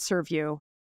that it did serve you.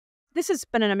 This has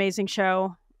been an amazing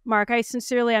show, Mark.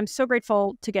 I'm so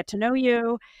grateful to get to know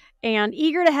you and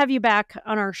eager to have you back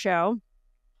on our show.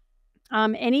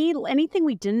 Anything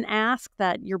we didn't ask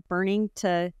that you're burning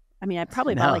to? I mean, I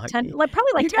probably about 10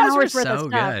 hours worth of stuff.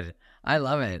 Good. I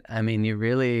love it. I mean,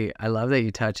 I love that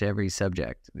you touch every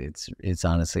subject. It's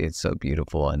honestly, it's so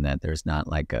beautiful, and that there's not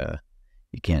like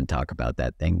you can't talk about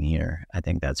that thing here. I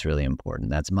think that's really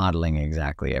important. That's modeling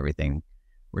exactly everything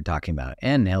we're talking about,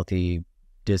 and healthy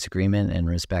disagreement and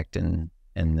respect, and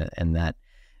that,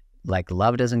 like,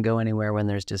 love doesn't go anywhere when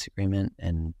there's disagreement.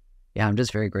 And yeah, I'm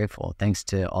just very grateful. Thanks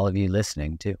to all of you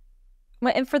listening too.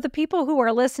 And for the people who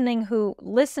are listening, who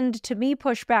listened to me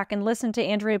push back and listened to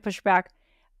Andrea push back,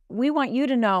 we want you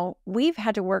to know we've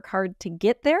had to work hard to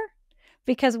get there,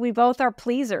 because we both are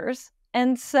pleasers.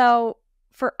 And so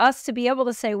for us to be able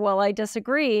to say, well, I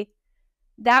disagree,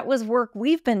 that was work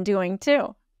we've been doing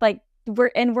too. Like, we're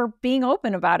being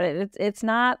open about it. It's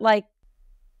not like,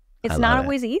 it's not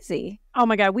always easy. Oh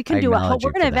my God, we can we're going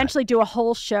to eventually do a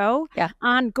whole show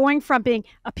on going from being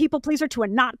a people pleaser to a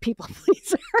not people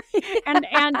pleaser.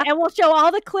 and we'll show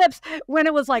all the clips when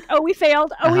it was like, oh, we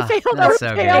failed. Oh, we failed. Oh, we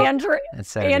failed.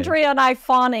 Andrea and I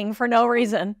fawning for no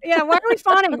reason. Yeah, why are we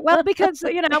fawning? Well, because,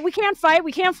 we can't fight,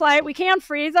 we can't flight, we can't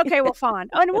freeze. Okay, we'll fawn.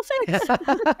 Oh, and we'll fix.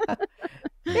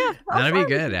 Yeah, that'd be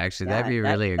good, actually. That'd be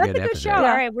really a good episode. Show. All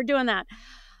right, we're doing that.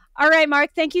 All right,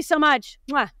 Mark, thank you so much.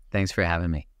 Mwah. Thanks for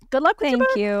having me. Good luck with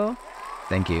Thank you.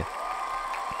 Thank you.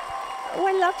 Oh,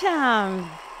 I loved him.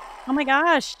 Oh my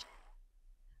gosh.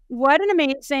 What an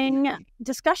amazing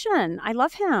discussion. I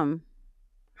love him.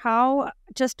 How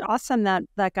just awesome that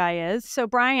guy is. So,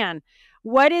 Brian,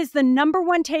 what is the number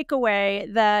one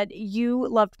takeaway that you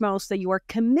loved most, that you are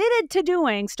committed to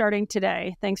doing starting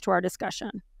today, thanks to our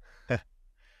discussion?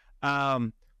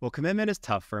 Well, commitment is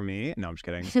tough for me. No, I'm just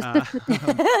kidding.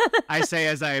 I say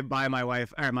as I buy my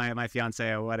wife, or my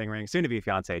fiance, a wedding ring, soon to be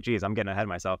fiance. Geez, I'm getting ahead of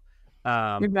myself.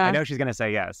 I know she's going to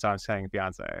say yes, so I'm saying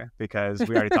fiance, because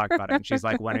we already talked about it. And she's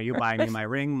like, when are you buying me my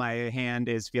ring? My hand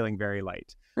is feeling very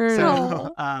light.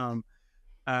 So,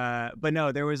 but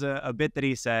no, there was a bit that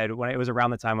he said when it was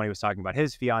around the time when he was talking about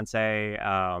his fiance,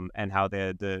 and how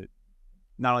the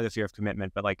not only the fear of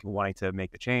commitment, but like wanting to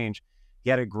make the change. He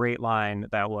had a great line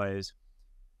that was,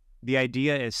 the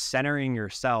idea is centering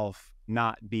yourself,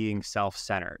 not being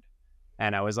self-centered.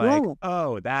 And I was like, whoa.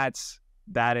 Oh, that's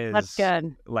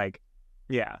good. Like,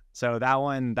 yeah. So that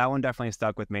one definitely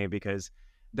stuck with me, because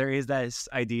there is this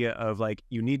idea of like,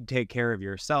 you need to take care of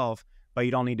yourself, but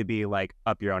you don't need to be like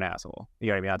up your own asshole. You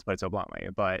know what I mean? Not to put it so bluntly,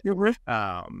 but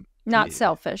not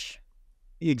selfish.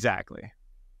 Exactly.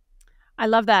 I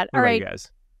love that. All right, you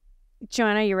guys.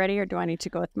 Joanna, you ready, or do I need to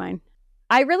go with mine?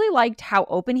 I really liked how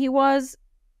open he was.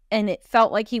 And it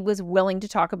felt like he was willing to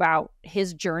talk about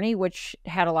his journey, which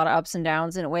had a lot of ups and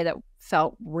downs, in a way that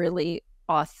felt really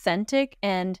authentic.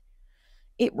 And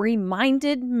it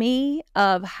reminded me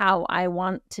of how I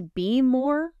want to be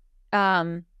more,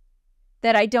 that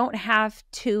I don't have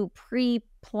to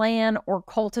pre-plan or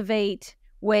cultivate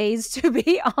ways to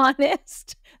be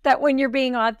honest, that when you're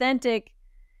being authentic,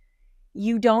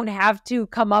 you don't have to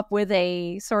come up with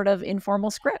a sort of informal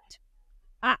script.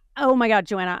 Oh my God,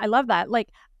 Joanna, I love that. Like,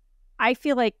 I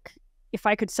feel like if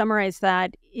I could summarize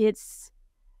that, it's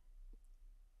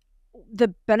the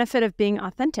benefit of being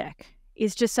authentic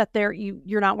is just that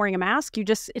you're not wearing a mask.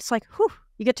 It's like, whew,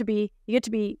 you get to be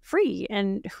free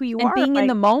and who you are. And being in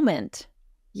the moment.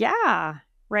 Yeah.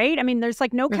 right? I mean, there's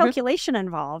like no calculation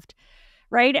involved,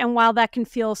 right? And while that can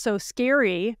feel so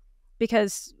scary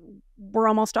because we're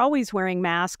almost always wearing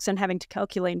masks and having to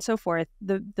calculate and so forth,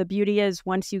 the beauty is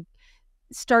once you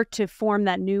start to form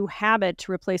that new habit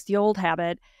to replace the old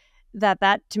habit,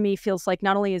 that to me feels like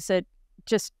not only is it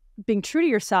just being true to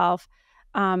yourself,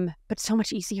 but so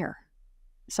much easier.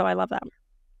 So I love that.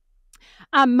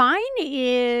 Mine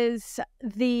is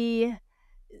the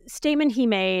statement he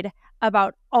made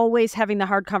about always having the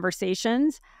hard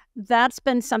conversations. That's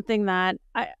been something that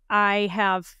I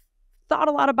have thought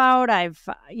a lot about. I've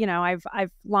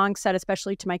long said,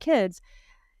 especially to my kids,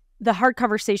 the hard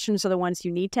conversations are the ones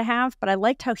you need to have. But I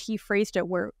liked how he phrased it,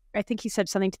 where I think he said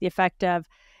something to the effect of,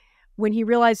 when he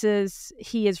realizes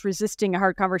he is resisting a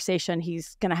hard conversation,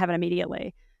 he's going to have it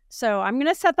immediately. So I'm going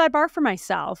to set that bar for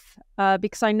myself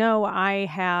because I know I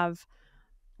have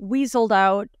weaseled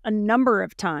out a number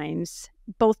of times,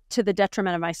 both to the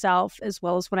detriment of myself as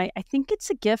well as when I think it's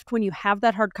a gift when you have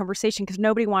that hard conversation because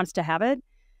nobody wants to have it.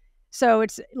 So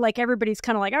it's like everybody's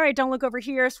kind of like, all right, don't look over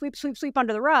here, sweep, sweep, sweep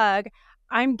under the rug.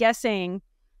 I'm guessing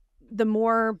the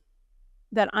more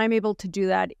that I'm able to do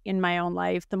that in my own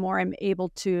life, the more I'm able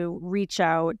to reach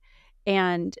out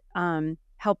and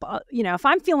help, if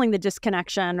I'm feeling the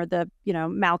disconnection or the,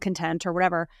 malcontent or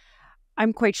whatever,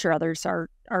 I'm quite sure others are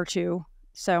too.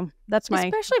 So that's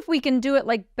especially if we can do it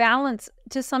like balance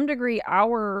to some degree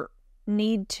our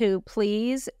need to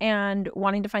please and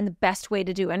wanting to find the best way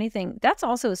to do anything. That's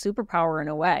also a superpower in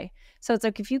a way. So it's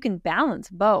like if you can balance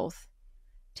both,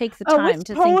 take the time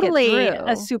to totally think it through.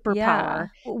 A superpower. Yeah.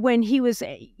 When he was,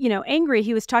 angry,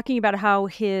 he was talking about how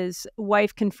his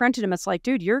wife confronted him. It's like,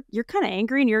 dude, you're kind of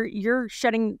angry and you're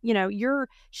shutting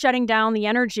down the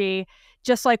energy,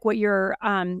 just like what you're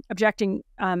objecting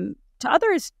to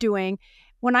others doing.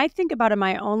 When I think about in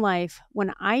my own life,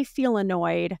 when I feel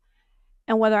annoyed,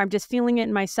 and whether I'm just feeling it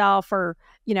in myself or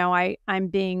I'm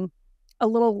being a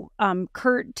little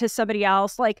curt to somebody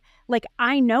else, like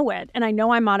I know it, and I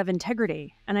know I'm out of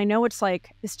integrity, and I know it's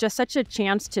just such a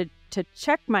chance to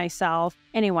check myself.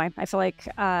 Anyway, I feel like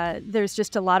there's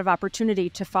just a lot of opportunity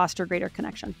to foster greater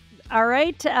connection. All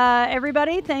right,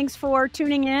 everybody, thanks for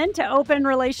tuning in to Open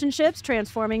Relationships,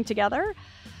 Transforming Together.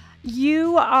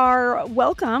 You are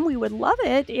welcome. We would love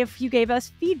it if you gave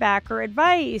us feedback or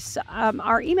advice.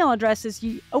 Our email address is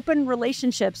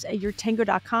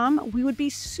openrelationships@yourtango.com. We would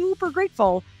be super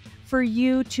grateful for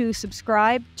you to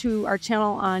subscribe to our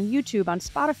channel on YouTube, on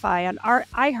Spotify, on our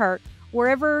iHeart,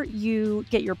 wherever you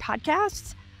get your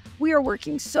podcasts. We are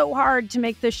working so hard to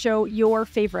make this show your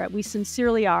favorite. We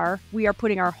sincerely are. We are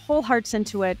putting our whole hearts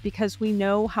into it because we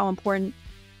know how important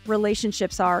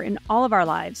relationships are in all of our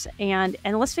lives. And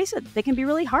let's face it, they can be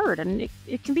really hard and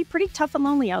it can be pretty tough and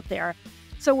lonely out there.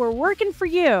 So we're working for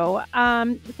you.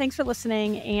 Thanks for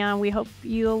listening. And we hope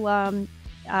you'll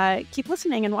keep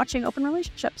listening and watching Open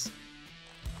Relationships.